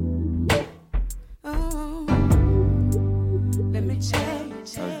 Oh, let me tell you.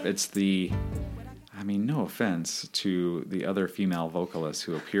 It's no offense to the other female vocalists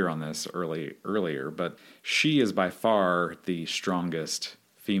who appear on this earlier, but she is by far the strongest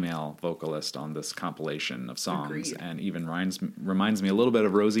female vocalist on this compilation of songs. Agreed. And even reminds me a little bit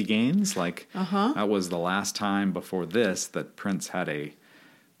of Rosie Gaines. That was the last time before this that Prince had a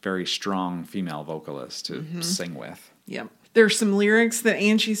very strong female vocalist to sing with. Yep. There's some lyrics that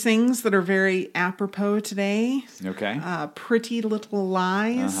Angie sings that are very apropos today. Okay. Pretty little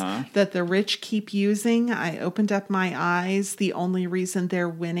lies that the rich keep using. I opened up my eyes. The only reason they're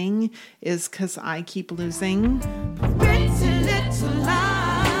winning is because I keep losing. Pretty little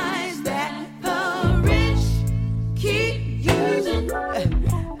lies that the rich keep using.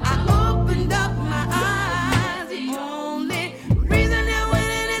 I opened up my eyes. The only reason they're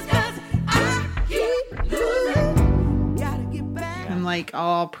winning like,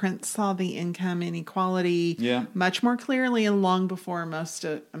 oh, Prince saw the income inequality much more clearly and long before most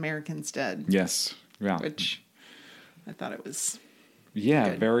Americans did. Yes. Yeah. Which I thought it was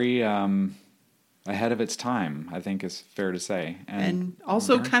good. Very ahead of its time, I think is fair to say. And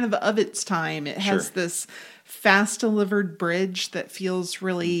also kind of its time. It has this fast delivered bridge that feels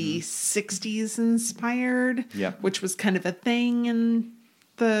really 60s inspired, which was kind of a thing in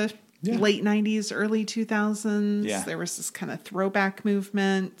the late 90s, early 2000s. Yeah. There was this kind of throwback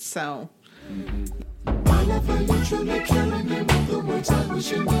movement. So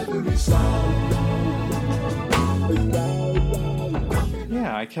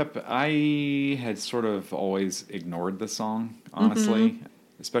yeah, I had sort of always ignored the song, honestly,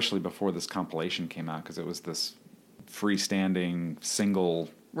 especially before this compilation came out, because it was this freestanding single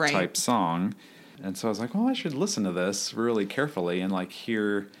type song. And so I was like, well, I should listen to this really carefully and like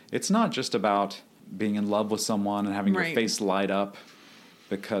hear. It's not just about being in love with someone and having your face light up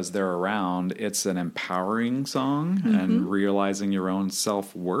because they're around. It's an empowering song and realizing your own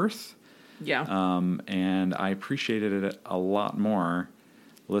self-worth. Yeah. And I appreciated it a lot more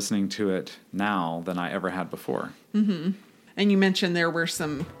listening to it now than I ever had before. Mm-hmm. And you mentioned there were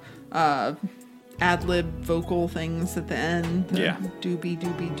some ad-lib vocal things at the end. The doobie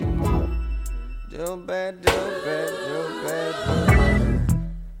doobie doo. Do bad, do bad, do bad.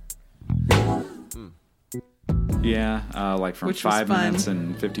 Yeah, like from Which was 5 fun. minutes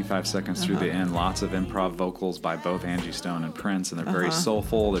and 55 seconds through the end, lots of improv vocals by both Angie Stone and Prince, and they're very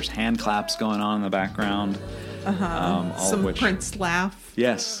soulful. There's hand claps going on in the background. All Some of which, Prince laugh.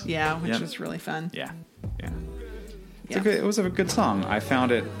 Yes. Yeah, which was really fun. Yeah. It was a good song. I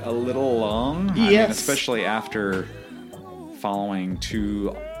found it a little long. I mean, Yes. especially after following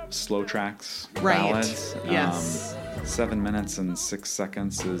 2 slow tracks, ballads. Yes. 7 minutes and 6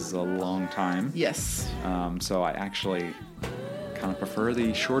 seconds is a long time. Yes. So I actually kind of prefer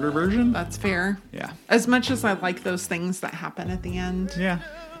the shorter version. That's fair. Yeah. As much as I like those things that happen at the end. Yeah.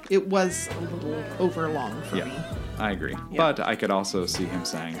 It was a little overlong for me. I agree. Yeah. But I could also see him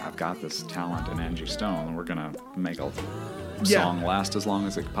saying, I've got this talent in Angie Stone, and we're going to make a song last as long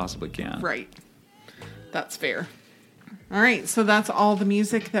as it possibly can. Right. That's fair. All right, so that's all the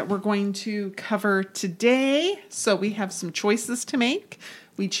music that we're going to cover today. So we have some choices to make.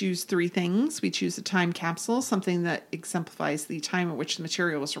 We choose 3 things. We choose a time capsule, something that exemplifies the time at which the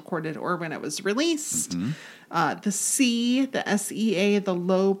material was recorded or when it was released. The sea, the SEA, the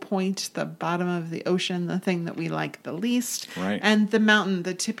low point, the bottom of the ocean, the thing that we like the least. Right. And the mountain,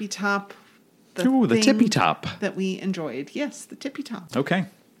 the tippy top. The thing tippy top. that we enjoyed. Yes, the tippy top. Okay.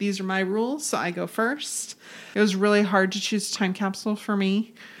 These are my rules, so I go first. It was really hard to choose a time capsule for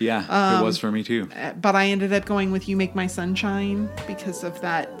me. Yeah, it was for me too. But I ended up going with You Make My Sunshine because of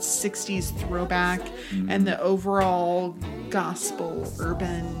that 60s throwback and the overall gospel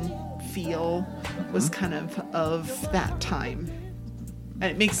urban feel was kind of that time. And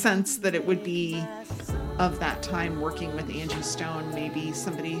it makes sense that it would be of that time working with Angie Stone, maybe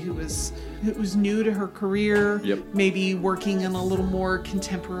somebody who was new to her career, maybe working in a little more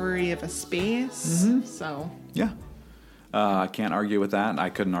contemporary of a space. So yeah. I can't argue with that.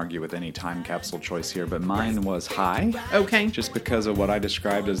 I couldn't argue with any time capsule choice here, but mine was High. Okay. Just because of what I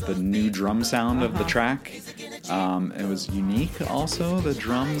described as the new drum sound of the track. It was unique also. The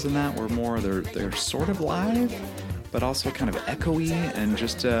drums in that were more, they're sort of live, but also kind of echoey and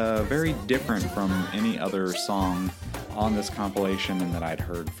just very different from any other song on this compilation and that I'd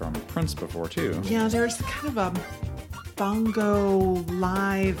heard from Prince before too. Yeah, there's kind of a bongo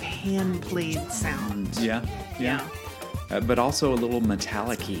live hand played sound. Yeah. But also a little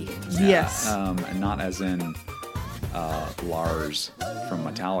metallic-y. Yes. And not as in Lars from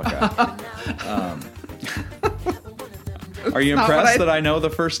Metallica. Are you impressed that I know the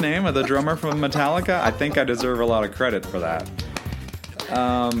first name of the drummer from Metallica? I think I deserve a lot of credit for that.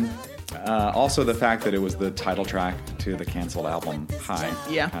 Also, the fact that it was the title track to the canceled album High.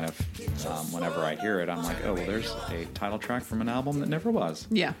 Yeah. Kind of, whenever I hear it, I'm like, oh, well, there's a title track from an album that never was.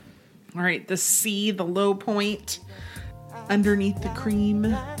 Yeah. All right. The C, the low point, underneath the cream.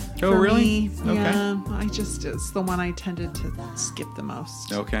 Oh, really? Me. Okay. Yeah. It's the one I tended to skip the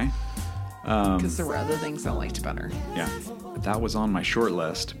most. Okay. Because there were other things I liked better. Yeah. That was on my short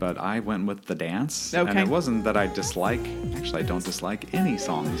list, but I went with The Dance. Okay. And it wasn't that I don't dislike any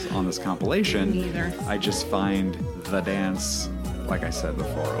songs on this compilation. Me neither. I just find The Dance, like I said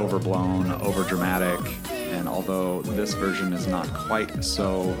before, overblown, overdramatic, and although this version is not quite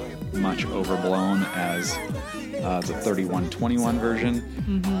so much overblown as the 3121 version,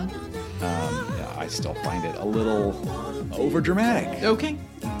 I still find it a little overdramatic. Okay.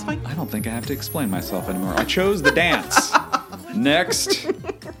 That's fine. I don't think I have to explain myself anymore. I chose The Dance. Next.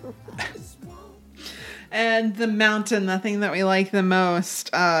 And The Mountain, the thing that we like the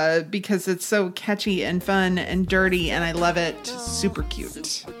most, because it's so catchy and fun and dirty, and I love it. Super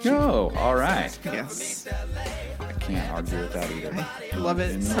cute. Oh, all right. Yes. I can't argue with that either. I love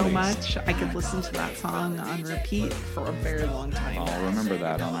it In so the much. least. I could listen to that song on repeat for a very long time. I'll remember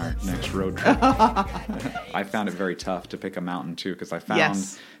that on our next road trip. I found it very tough to pick a mountain, too, because I found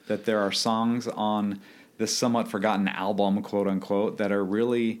Yes. that there are songs on this somewhat forgotten album, quote unquote, that are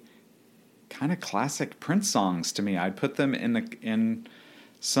really kind of classic Prince songs to me. I'd put them in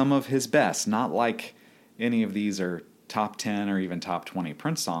some of his best. Not like any of these are top 10 or even top 20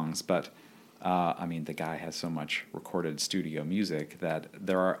 Prince songs, but I mean, the guy has so much recorded studio music that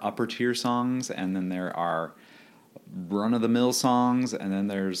there are upper tier songs, and then there are run-of-the-mill songs, and then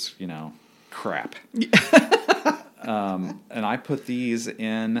there's, crap. And I put these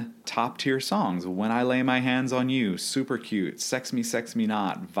in top tier songs. When I Lay My Hands on You, super cute. Sex Me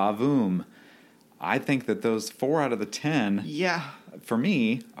Not, Vavoom. I think that those 4 out of the 10, Yeah. for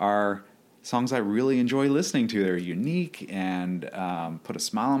me, are songs I really enjoy listening to. They're unique and put a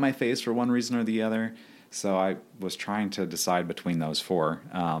smile on my face for one reason or the other. So I was trying to decide between those 4,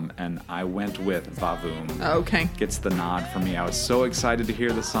 and I went with Vavoom. Okay. Gets the nod for me. I was so excited to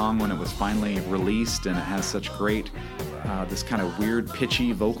hear the song when it was finally released, and it has such great, this kind of weird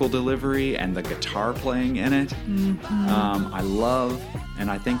pitchy vocal delivery and the guitar playing in it. Mm-hmm. I love, and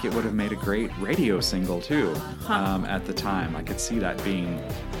I think it would have made a great radio single too at the time. I could see that being,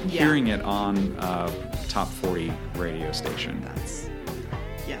 hearing it on a top 40 radio station.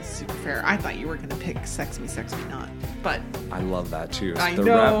 Yes, super fair. I thought you were going to pick Sex Me Not, but I love that too. I the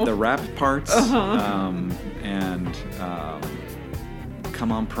know. the rap parts, and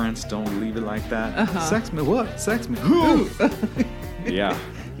Come On Prince, Don't Leave It Like That. Sex me what? Sex me who? Yeah,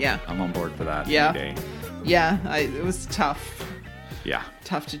 yeah. I'm on board for that. Yeah. Any day. Yeah, it was tough. Yeah.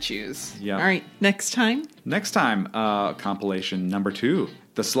 Tough to choose. Yeah. All right, next time. Next time, compilation number 2,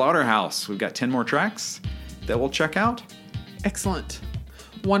 The Slaughterhouse. We've got 10 more tracks that we'll check out. Excellent.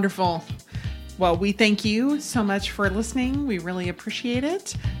 Wonderful. Well, we thank you so much for listening. We really appreciate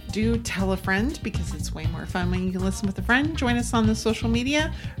it. Do tell a friend, because it's way more fun when you can listen with a friend. Join us on the social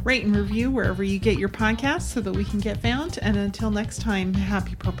media. Rate and review wherever you get your podcasts so that we can get found. And until next time,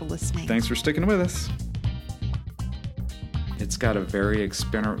 happy purple listening. Thanks for sticking with us. It's got a very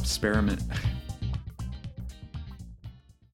experiment.